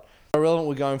wrong, but Irrelevant,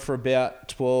 we're going for about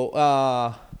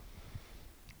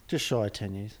Just shy of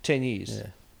 10 years. 10 years. Yeah.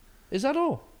 Is that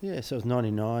all? Yeah. So it was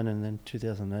 99, and then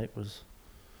 2008 was.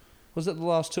 Was that the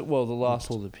last two? Well, the last.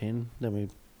 Pull the pin. Then we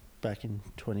back in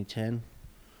 2010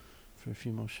 for a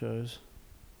few more shows.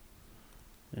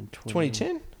 And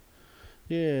 2010?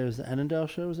 Yeah, it was the Annandale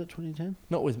show. Was that 2010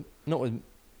 Not with.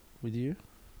 with you?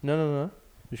 No.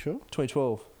 You sure?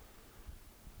 2012.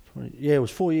 20, yeah, it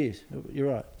was 4 years. You're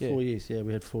right. Yeah. 4 years. Yeah,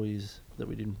 we had 4 years that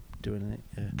we didn't do anything.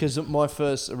 Yeah. Because my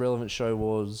first Irrelevant show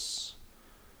was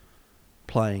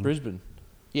Playing. Brisbane.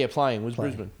 Yeah, playing was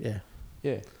Playing. Brisbane. Yeah.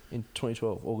 Yeah, in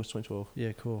 2012, August 2012.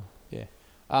 Yeah. Cool.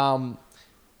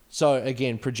 So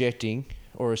again, projecting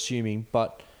or assuming,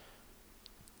 but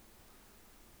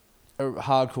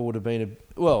hardcore would have been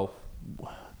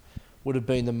would have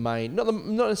been the main, not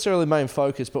necessarily main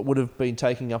focus, but would have been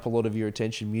taking up a lot of your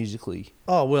attention musically.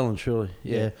 Oh, well and truly.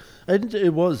 Yeah. Yeah.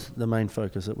 It was the main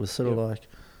focus. It was sort of Yep. like,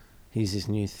 here's this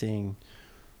new thing,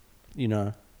 you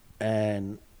know,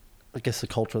 and I guess the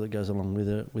culture that goes along with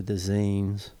it, with the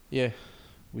zines. Yeah,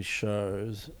 with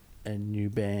shows and new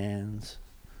bands,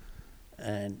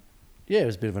 and yeah, it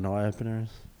was a bit of an eye opener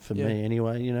for Yeah. me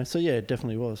anyway. You know, so yeah, it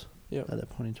definitely was Yep. at that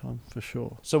point in time for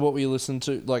sure. So what were you listening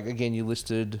to? Like, again, you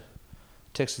listed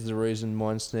Texas the Reason,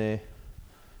 Mind Snare,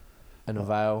 and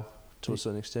Avail to a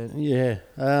certain extent. Yeah,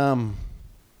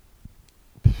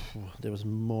 there was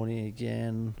Morning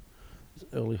Again,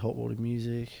 early Hot Water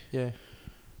Music. Yeah.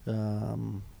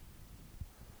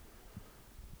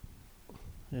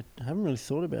 I haven't really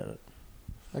thought about it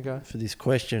Okay. for this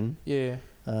question. Yeah.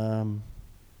 Um,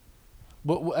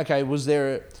 Okay, was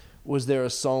there a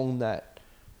song that...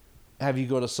 Have you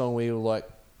got a song where you're like,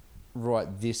 right,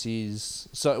 this is...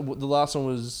 So the last one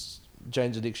was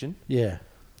Jane's Addiction. yeah,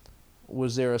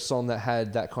 Was there a song that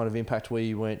had that kind of impact where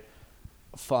you went,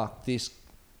 fuck, this...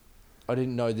 I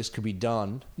didn't know this could be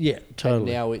done. yeah,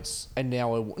 totally.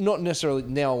 Not necessarily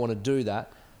now I want to do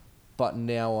that, but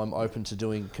now I'm open to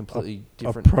doing completely I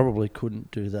different... probably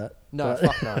couldn't do that. No,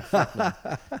 but- fuck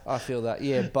no. I feel that.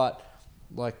 Yeah, but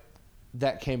like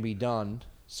that can be done.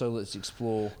 So let's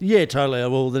explore. Yeah, totally.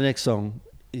 Well, the next song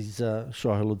is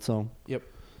Shai Hulud song. Yep.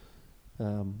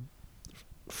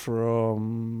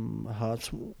 From Hearts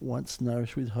Once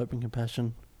Nourished with Hope and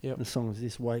Compassion. Yep. The song is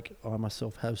This Wake I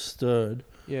Myself Have Stirred.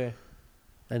 Yeah.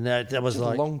 And that was Just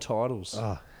like long titles.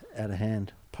 out of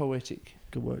hand. Poetic.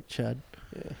 Good work, Chad.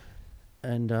 Yeah.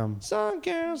 And Some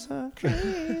girls are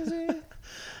crazy.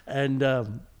 and a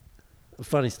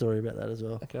funny story about that as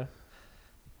well. Okay.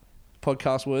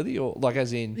 Podcast worthy or like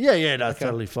as in? Yeah, no, it's Okay.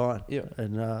 totally fine. Yeah.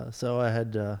 And so I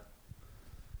had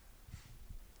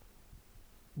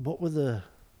what were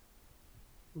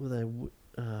they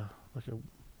like a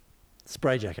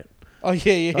spray jacket. Oh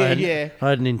yeah, I had, yeah. I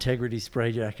had an Integrity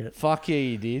spray jacket, Fuck yeah,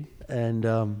 you did.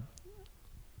 and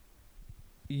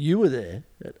you were there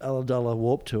at Ulladulla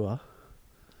Warped Tour.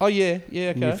 Oh yeah, yeah.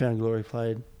 Okay. Newfound Glory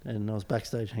played, and I was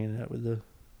backstage hanging out with the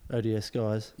ODS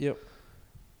guys. Yep.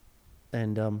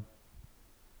 And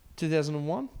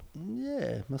 2001.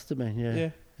 yeah, must have been Yeah.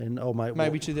 And old mate,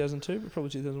 Maybe 2002, but probably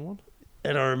 2001.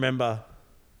 and I remember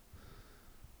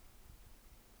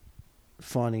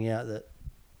finding out that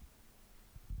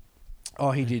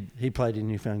Oh, he did. he played in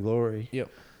Newfound Glory. Yep.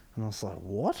 And I was like,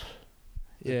 what?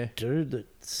 Yeah. Dude that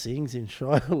sings in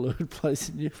Shai Hulud plays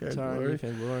in Newfound Sorry, Glory.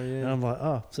 Newfound Glory, And yeah. I'm like,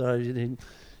 oh. So he didn't,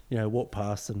 walked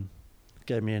past and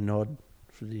gave me a nod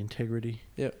for the Integrity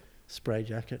Yep. spray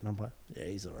jacket. And I'm like, yeah,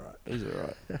 he's all right. He's all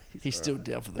right. He's still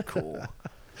down for the call.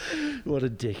 What a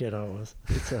dickhead I was.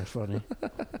 It's so funny.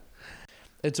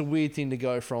 It's a weird thing to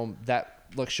go from that,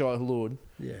 like Shai Hulud,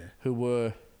 Yeah. who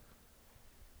were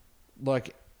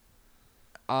like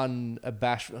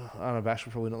unabashed,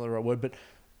 probably not the right word, but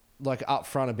like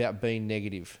upfront about being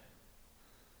negative.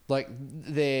 Like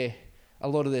a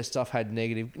lot of their stuff had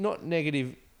negative, not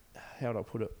negative, how would I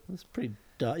put it? It's pretty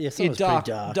dark. Yeah, some of it's dark,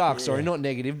 pretty dark. dark. Yeah. Sorry, not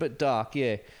negative, but dark.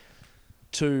 Yeah,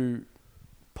 to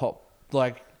pop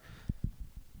like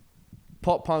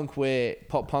pop punk, where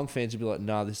pop punk fans would be like,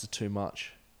 "Nah, this is too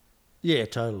much." Yeah,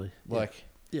 totally. Like,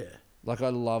 Yeah. like I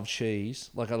love Cheese,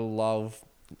 like I love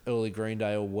early Green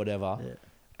Day or whatever, Yeah.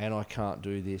 and I can't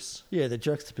do this. Yeah, the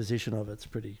juxtaposition of it's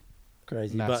pretty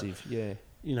crazy. Massive, yeah, But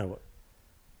you know what?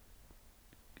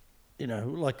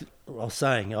 Like I was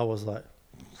saying, I was like,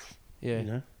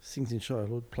 yeah. sings in Shai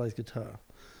Hulud, plays guitar.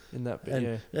 In that bit, And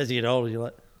yeah. as you get older, you're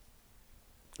like,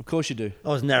 Of course you do. I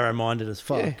was narrow-minded as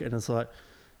fuck. Yeah. And it's like,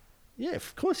 yeah,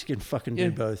 of course you can fucking Yeah.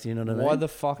 do both, you know what I mean? Why the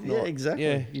fuck not? Yeah, exactly.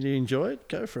 Yeah, You enjoy it,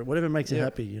 go for it. Whatever makes you Yeah.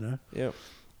 happy, yeah.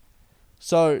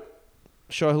 So,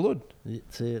 Shai Hulud,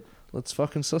 That's it. let's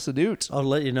fucking suss it out. I'll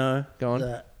let you know Go on.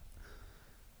 that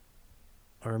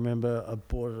I remember I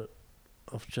bought it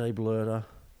off Jay Blurter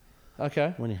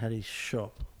Okay. when he had his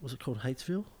shop. Was it called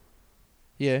Hatesville?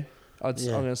 Yeah. Yeah. I'm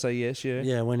going to say yes, yeah.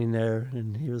 Yeah, I went in there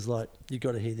and he was like, you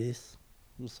got to hear this.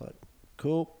 I was like,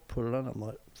 cool, put it on. I'm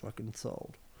like, fucking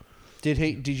sold.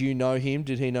 Did you know him?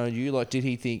 Did he know you? Like, did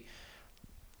he think...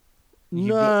 You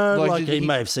No, got- like, like did he he-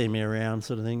 may have seen me around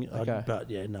sort of thing. Okay. But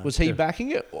yeah, no. Was he Yeah.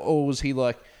 backing it? Or was he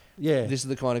like, Yeah. this is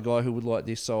the kind of guy who would like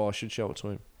this, so I should show it to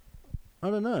him? I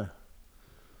don't know.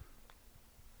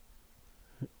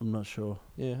 I'm not sure.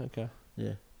 Yeah, okay.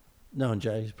 Yeah. No, and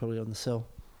Jay's probably on the cell.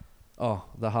 Oh,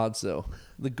 the hard sell.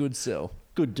 The good sell.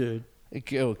 Good dude.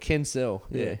 Oh, Ken Sell.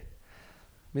 Yeah. Yeah.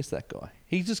 Miss that guy.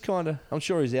 He's just kind of... I'm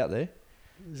sure he's out there.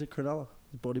 Is it Cronulla?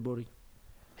 Body.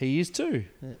 He is too.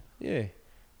 Yeah. Yeah.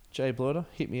 Jay Blurter,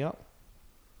 hit me up.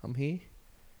 I'm here.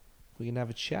 We can have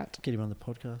a chat. Get him on the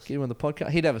podcast. Get him on the podcast.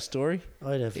 He'd have a story.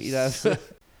 I'd have. He'd have...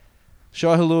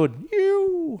 Shai Hulud.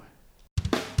 You.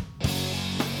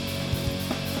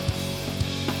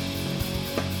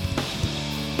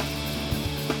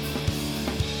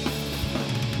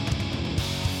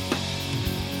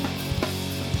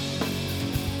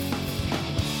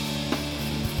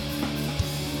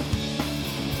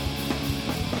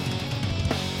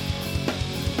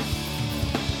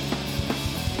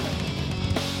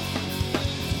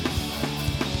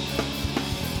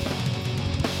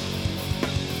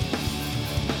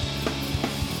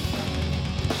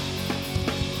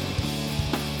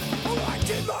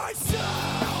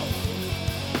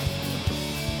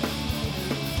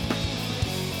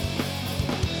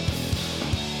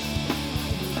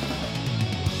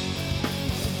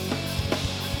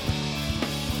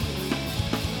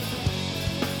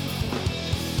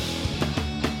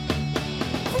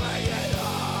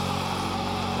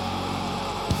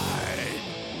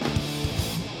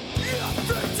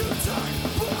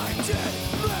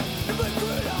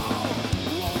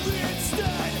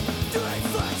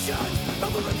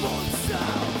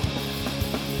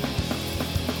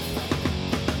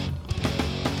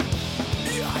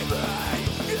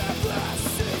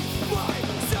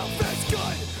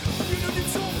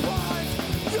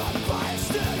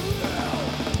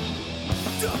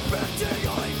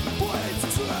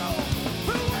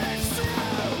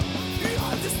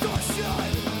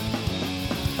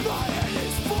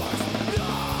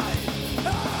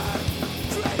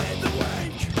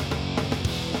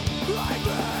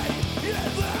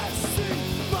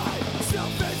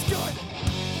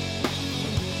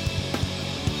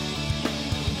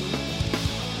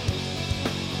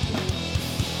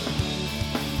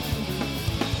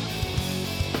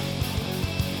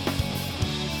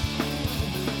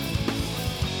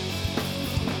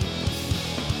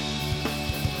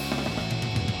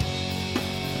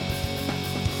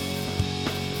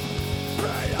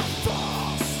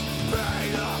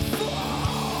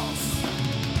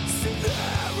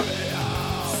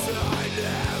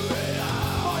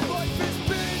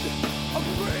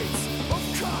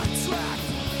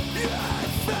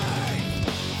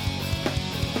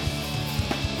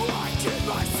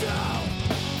 myself.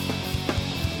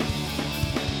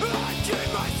 I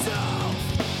did myself.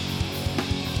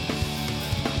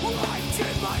 I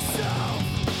did myself.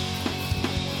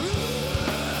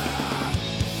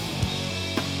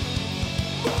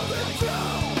 Moving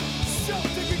through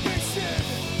self-degradation.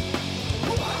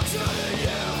 I'm turning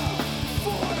you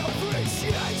for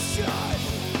appreciation.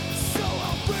 So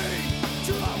help me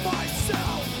to love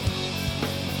myself.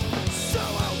 So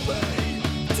help me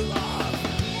to love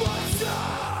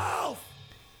myself.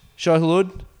 Shai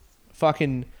Hulud,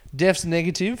 fucking Def's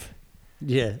negative.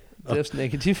 Yeah. Def's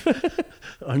negative.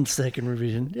 On second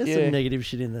revision. There's Yeah. some negative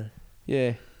shit in there.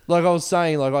 Yeah. Like I was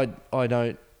saying, like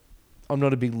I'm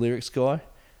not a big lyrics guy.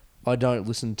 I don't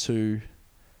listen to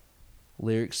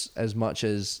lyrics as much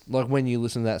as, like when you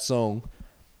listen to that song,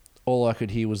 all I could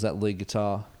hear was that lead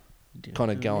guitar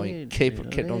kind of going, kept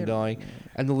on going.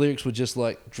 And the lyrics were just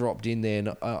like dropped in there. And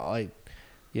I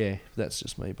yeah, that's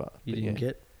just me. But You but didn't yeah.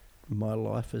 get my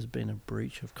life has been a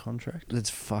breach of contract. That's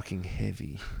fucking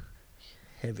heavy.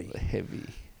 Heavy. Heavy.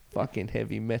 Fucking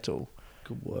heavy metal.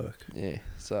 Good work. Yeah.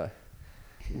 So.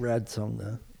 Rad song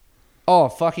though. Oh,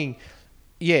 fucking.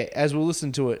 Yeah, as we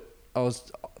listened to it, I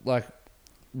was like,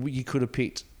 you could have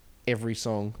picked every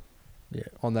song Yeah.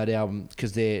 on that album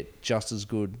because they're just as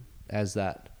good as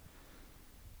that.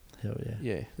 Hell yeah.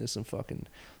 Yeah, there's some fucking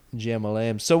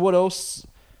jam-a-lam. So what else?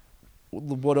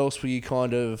 What else were you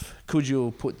kind of? Could you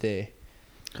have put there?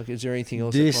 Like, is there anything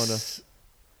else that kind of? This,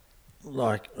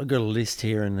 like, I got a list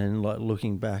here, and then like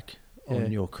looking back Yeah.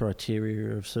 on your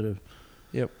criteria of sort of,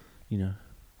 Yep. you know,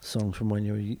 songs from when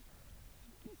you were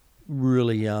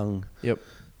really young. Yep.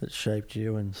 That shaped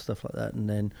you and stuff like that, and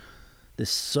then there's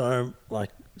so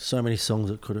many songs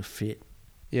that could have fit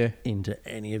Yeah. into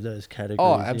any of those categories. Oh, you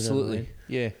know what I absolutely. mean?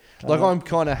 Yeah. Like, I'm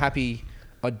kind of happy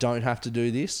I don't have to do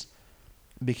this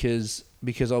because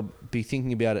I'll be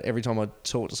thinking about it every time I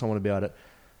talk to someone about it.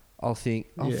 I'll think,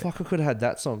 oh, Yeah. fuck, I could have had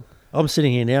that song. I'm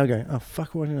sitting here now going, oh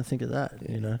fuck, why didn't I think of that?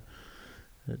 Yeah. You know,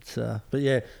 it's but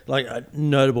yeah, like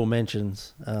notable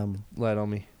mentions. Lay it on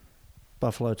me.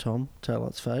 Buffalo Tom,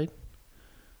 Taillights Fade.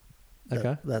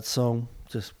 Okay. That song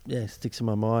just sticks in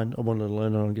my mind. I wanted to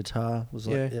learn it on guitar. It was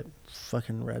like, Yeah. yep,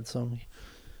 fucking rad song.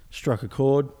 Struck a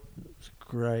chord. It was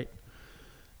great.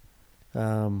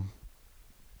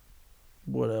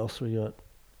 What else we got?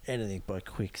 Anything by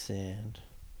Quicksand.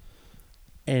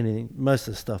 Anything. Most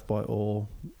of the stuff by All.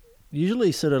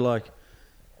 Usually sort of like,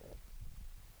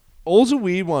 All's a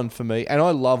weird one for me, and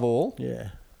I love All, yeah.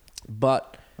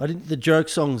 but The joke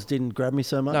songs didn't grab me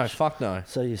so much. no, fuck no.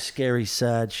 So you're Scary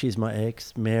Sad, She's My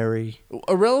Ex, Mary.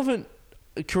 Irrelevant,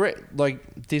 correct,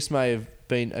 like, this may have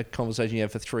been a conversation you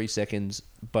had for 3 seconds,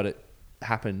 but it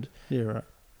happened. Yeah, right.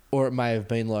 Or it may have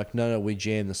been like, no, we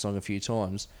jammed the song a few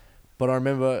times. But I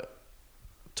remember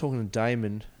talking to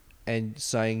Damon and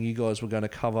saying you guys were going to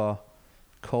cover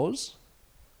Cos.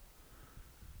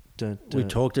 We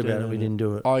talked about it, we didn't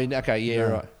do it. Oh, okay, yeah,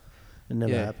 No. right. It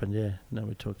never Yeah. happened, yeah. No,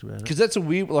 we talked about it. Because that's a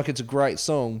weird, like, it's a great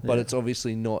song, but Yeah. it's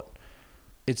obviously not,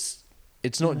 it's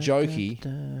not jokey,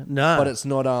 No. but it's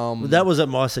not, that was at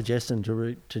my suggestion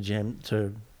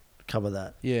to cover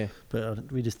that. yeah,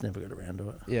 But we just never got around to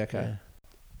it. yeah, okay.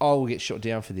 I will get shot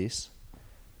down for this,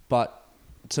 but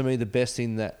to me, the best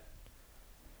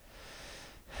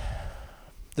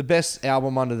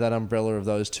album under that umbrella of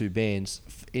those two bands,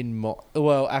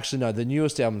 actually no, the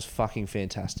newest album's fucking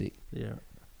fantastic. Yeah.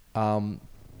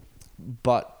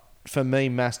 But for me,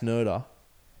 Mass Nerder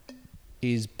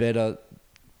is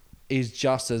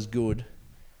just as good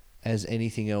as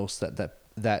anything else that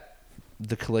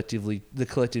the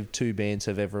collective two bands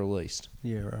have ever released.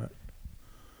 Yeah, right.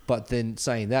 But then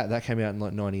saying that came out in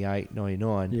like 98,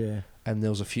 99. Yeah. And there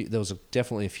was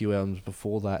definitely a few albums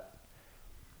before that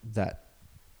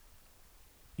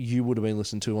you would have been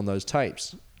listening to on those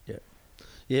tapes. Yeah.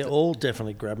 Yeah, All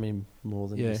definitely grabbed me more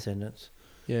than Yeah. Descendants.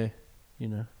 Yeah. You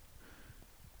know.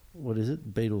 What is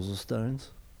it? Beatles or Stones?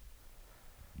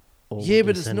 Or Yeah,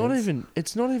 but it's not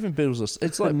Descendants? even Beatles.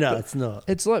 It's like no, it's not.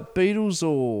 It's like Beatles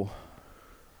or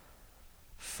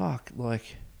fuck,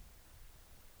 like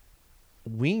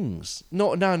Wings.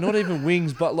 Not even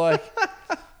Wings, but like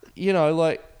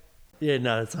like Yeah,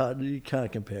 no, it's hard. You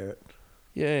can't compare it.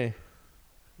 yeah,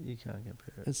 You can't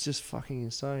compare it. it's just fucking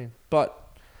insane. But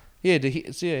yeah,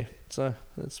 so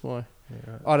that's my.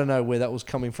 Yeah, right. I don't know where that was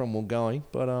coming from or going,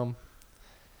 but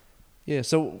yeah.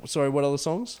 So sorry, what other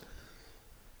songs?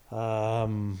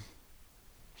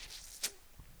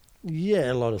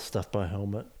 Yeah, a lot of stuff by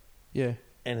Helmet. Yeah,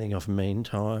 Anything off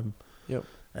Meantime. Yep.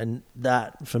 And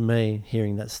that, for me,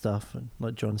 hearing that stuff, and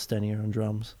like John Stanier on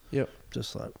drums. Yep.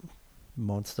 Just like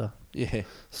monster. yeah,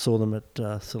 Saw them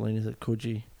at Salinas at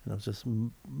Coogee. And I was just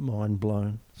mind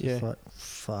blown. Just Yeah. like,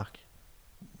 fuck,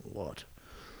 what?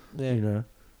 Yeah. You know,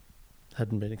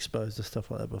 hadn't been exposed to stuff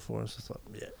like that before. I was just like,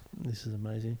 yeah, this is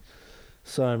amazing.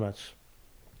 So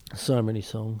many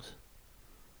songs.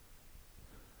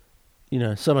 You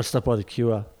know, so much stuff by The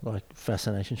Cure, like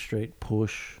Fascination Street,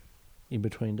 Push, In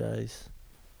Between Days,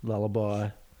 Lullaby.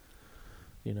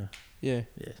 You know, Yeah.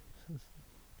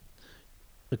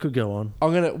 it could go on.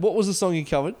 What was the song you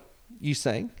covered? You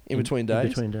sang In Between Days. In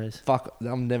Between Days. Fuck,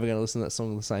 I'm never gonna listen to that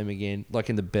song the same again. Like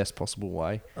in the best possible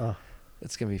way. Oh,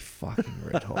 It's gonna be fucking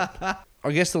red hot.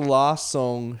 I guess the last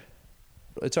song,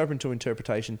 it's open to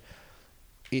interpretation.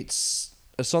 It's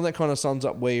a song that kind of sums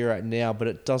up where you're at now, but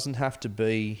it doesn't have to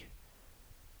be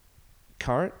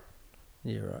current.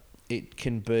 yeah, right. It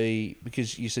can be,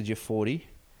 because you said you're 40.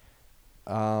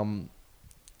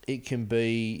 It can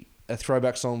be a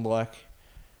throwback song like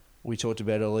we talked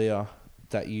about earlier,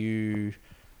 that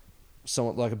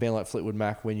somewhat like a band like Fleetwood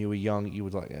Mac, when you were young, you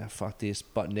would like, fuck this.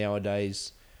 But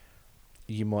nowadays,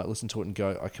 you might listen to it and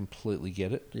go, I completely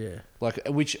get it. Yeah. Like,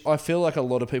 which I feel like a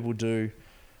lot of people do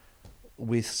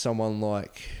with someone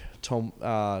like Tom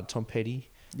Petty,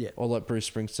 Yeah. or like Bruce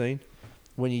Springsteen.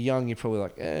 When you're young, you're probably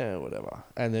like, whatever.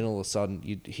 And then all of a sudden,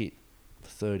 you hit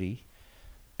 30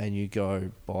 and you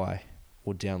go buy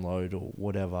or download or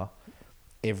whatever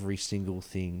every single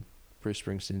thing Bruce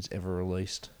Springsteen's ever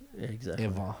released. Yeah, exactly.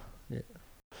 Ever. Yeah.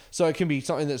 So it can be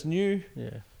something that's new,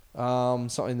 Yeah.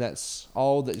 something that's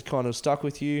old that kind of stuck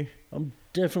with you. I'm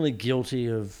definitely guilty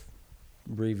of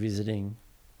revisiting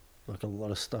like a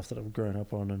lot of stuff that I've grown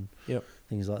up on and Yep.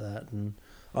 things like that. And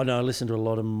I know I listen to a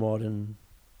lot of modern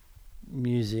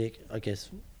music, I guess,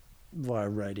 via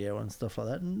radio and stuff like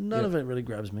that. And none Yep. of it really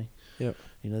grabs me. Yep.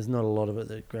 You know, there's not a lot of it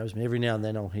that grabs me. Every now and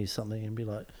then I'll hear something and be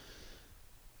like,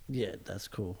 yeah, that's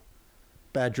cool.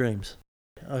 Bad Dreams.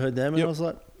 I heard them and Yep. I was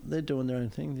like, they're doing their own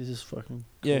thing. This is fucking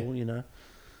cool, Yeah. you know.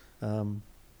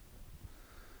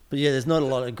 But yeah, there's not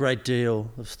a great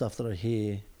deal of stuff that I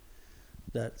hear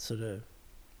that sort of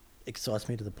excites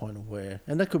me to the point of where,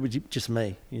 and that could be just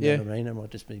me, you know Yeah. what I mean? It might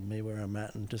just be me where I'm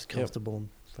at and just comfortable and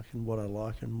fucking what I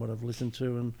like and what I've listened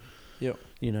to and, Yep.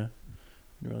 you know,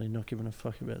 really not giving a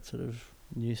fuck about sort of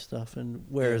new stuff. And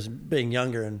whereas being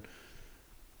younger and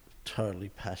totally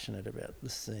passionate about the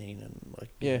scene and like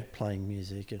you know, playing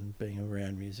music and being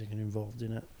around music and involved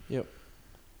in it. Yep.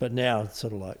 But now it's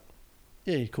sort of like,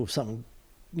 yeah, cool, something,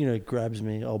 you know, grabs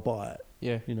me, I'll buy it.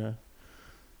 Yeah. You know.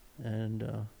 And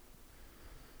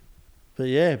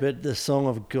but the song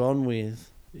I've gone with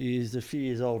is a few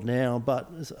years old now, but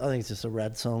I think it's just a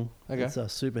rad song. Okay.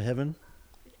 It's Super Heaven.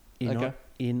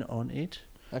 In on It.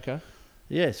 Okay.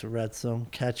 Yeah, it's a rad song,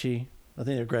 catchy. I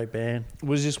think they're a great band.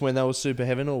 Was this when they were Super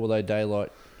Heaven, or were they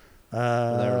Daylight? they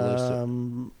released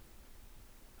it?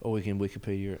 Or we can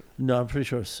Wikipedia it. No, I'm pretty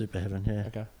sure it's Super Heaven, yeah.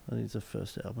 Okay. I think it's the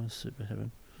first album, is Super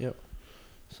Heaven. Yep.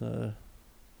 So,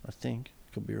 I think.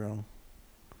 Could be wrong.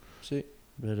 See.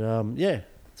 But, yeah,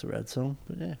 it's a rad song,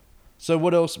 but yeah. So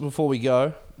what else, before we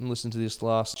go and listen to this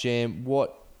last jam,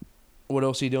 what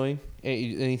else are you doing?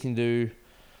 Anything to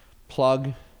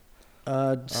plug?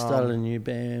 Started a new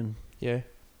band Yeah.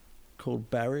 called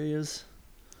Barriers.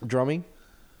 Drumming?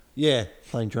 Yeah,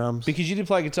 playing drums. Because you did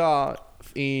play guitar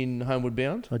in Homeward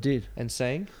Bound I did, and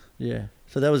sang. yeah.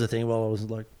 So that was the thing while I was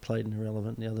like played in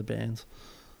Irrelevant and the other bands.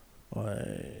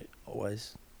 I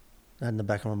always had in the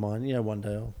back of my mind, you know, one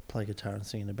day I'll play guitar and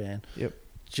sing in a band. Yep.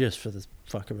 Just for the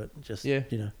fuck of it. Just, Yeah.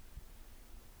 you know,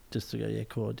 just to go, yeah,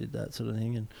 cool, I did that sort of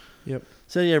thing. And Yep.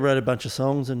 so, yeah, wrote a bunch of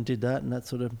songs and did that, and that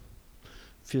sort of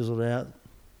fizzled out.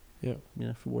 Yep. You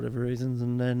know, for whatever reasons.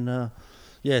 And then,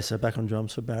 yeah, so back on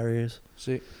drums for Barriers.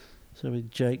 See. So with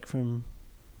Jake from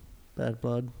Bad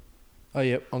Blood, Oh,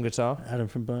 yep, on guitar. Adam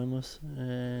from Boneless,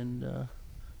 and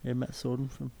yeah, Matt Sorden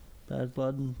from Bad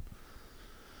Blood. And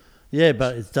yeah,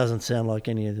 but it doesn't sound like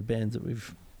any of the bands that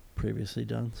we've previously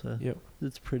done. So Yep.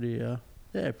 it's pretty,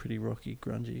 pretty rocky,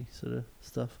 grungy sort of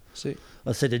stuff. See.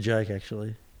 I said to Jake,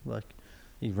 actually, like,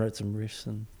 he wrote some riffs,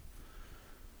 and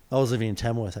I was living in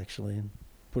Tamworth, actually, and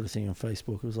put a thing on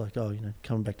Facebook. It was like, oh, you know,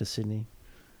 coming back to Sydney,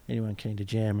 anyone keen to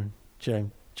jam?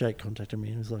 And Jake contacted me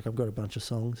and was like, I've got a bunch of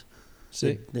songs.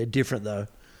 See. They're different, though.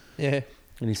 Yeah.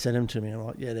 And he sent them to me. I'm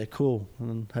like, yeah, they're cool. And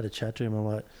then had a chat to him. I'm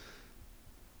like,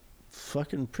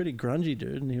 fucking pretty grungy,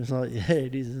 dude. And he was like, yeah,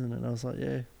 it is, isn't it? And I was like,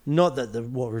 yeah. Not that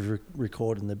what we've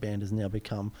recorded in the band has now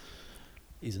become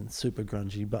isn't super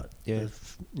grungy, but Yeah.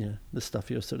 the stuff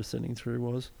he was sort of sending through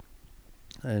was.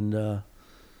 And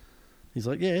he's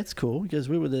like, yeah, it's cool. He goes,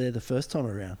 we were there the first time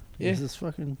around. He Yeah. goes, it's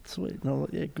fucking sweet. And I'm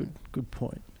like, yeah, good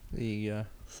point. There you go.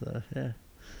 So, yeah.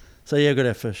 So, yeah, got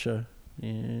our first show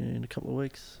in a couple of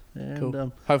weeks. And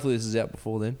Cool. Hopefully this is out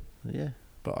before then, yeah,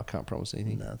 but I can't promise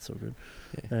anything. no, it's all good.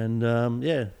 Yeah. And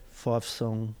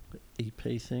 5-song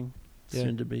EP thing, Yeah.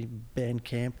 soon to be band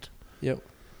camped. Yep.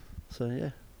 So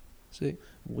yeah, Sick.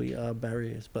 We Are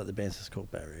Barriers, but the band's just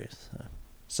called Barriers. So.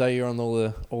 So you're on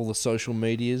all the social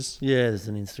medias. Yeah, there's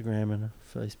an Instagram and a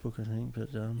Facebook, I think, but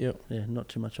Yep. yeah, not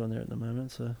too much on there at the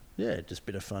moment. So yeah, just a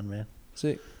bit of fun, man.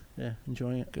 Sick. Yeah,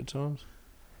 enjoying it. Good times.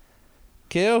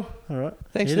 Kill. All right,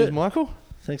 Thanks, Hit for it. Michael.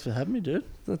 Thanks for having me, dude.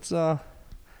 That's what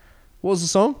was the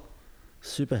song?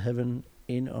 Super Heaven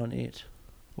In On It.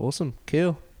 Awesome.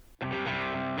 Kill.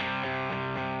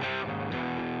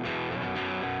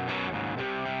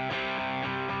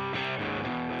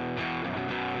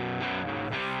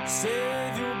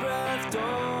 Save your breath,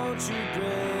 don't you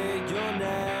break your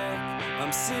neck.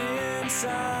 I'm seeing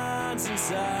signs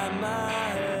inside my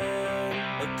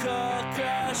head. A car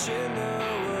crash in the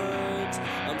woods.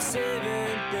 I'm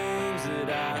saving things that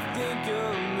I think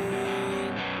of me.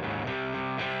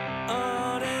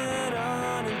 On and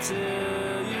on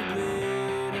until you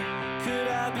bleed. Could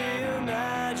I be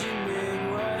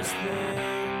imagining worse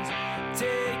things?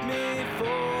 Take me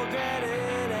for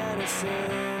granted and a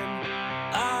sin.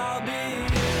 I'll be in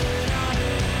on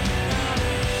it, on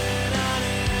it, on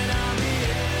it. I'll be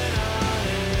in on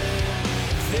it.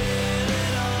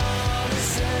 Feeling all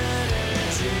this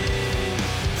energy.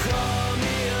 Call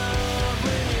me up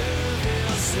when you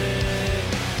feel sick.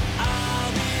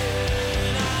 I'll be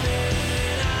in on it,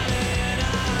 on it,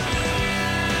 on it.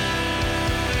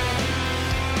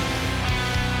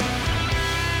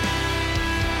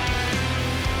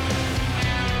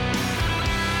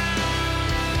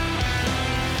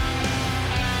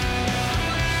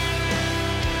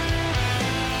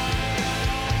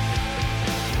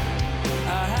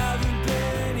 I haven't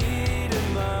been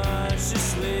eating much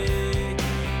this week.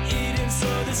 Eating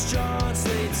so this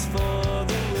translates for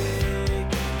the week.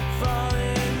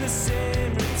 Following the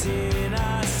same routine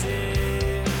I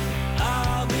see.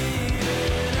 I'll be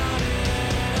in on it,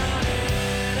 on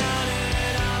it, on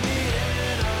it. I'll be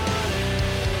in on it.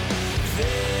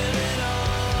 Feeling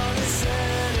all this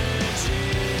energy.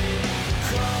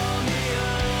 Call me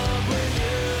up when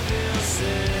you feel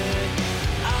sick.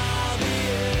 I'll be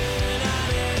in on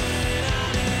it,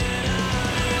 on it, on it.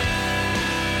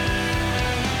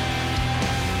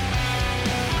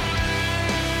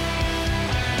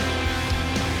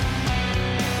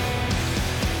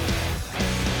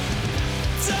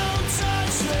 Don't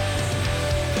touch me.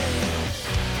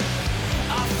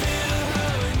 I feel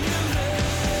her when you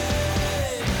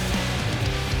leave.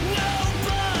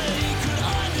 Nobody could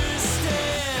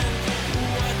understand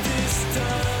what this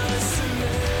does to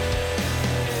me.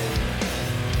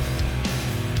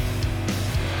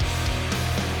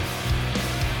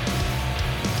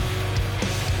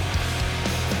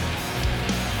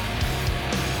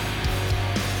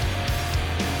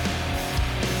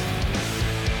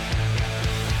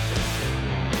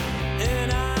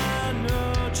 And I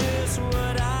know just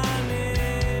what I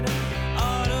need.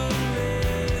 Autumn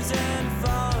leaves and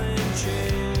falling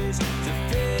trees to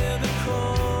feel the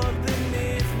cold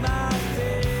beneath my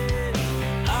feet.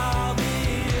 I'll be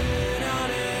in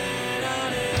on it,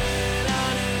 on it,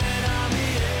 on it. I'll be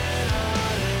in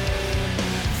on it.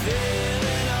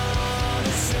 Feeling all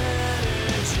this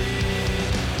energy.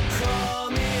 Call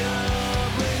me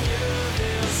up when you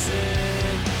feel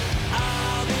sick.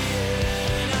 I'll be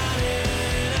in on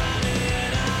it, on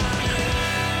it, on it.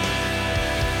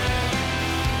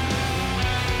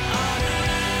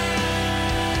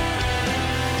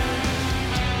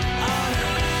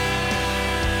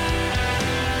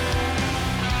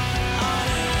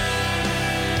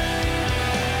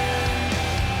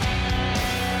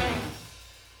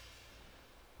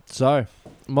 So,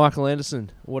 Michael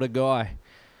Anderson, what a guy.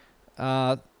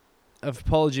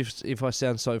 Apologies if I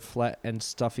sound so flat and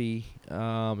stuffy.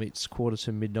 It's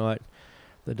midnight,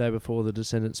 the day before the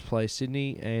Descendants play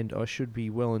Sydney, and I should be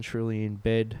well and truly in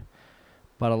bed.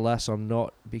 But alas, I'm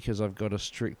not, because I've got a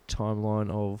strict timeline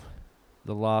of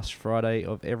the last Friday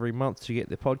of every month to get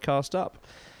the podcast up.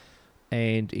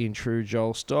 And in true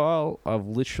Joel style, I've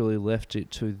literally left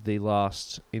it to the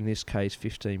last, in this case,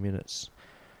 15 minutes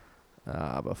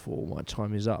before my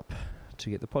time is up to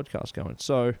get the podcast going.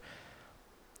 So,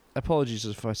 apologies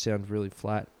if I sound really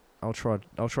flat. I'll try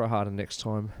harder next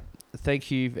time.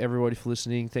 Thank you everybody for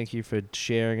listening. Thank you for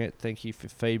sharing it. Thank you for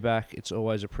feedback. It's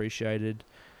always appreciated.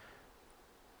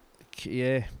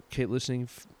 Yeah, keep listening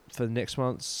for the next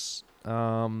months.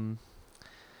 Yeah,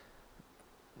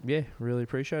 really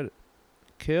appreciate it.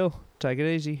 Cool. Take it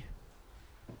easy.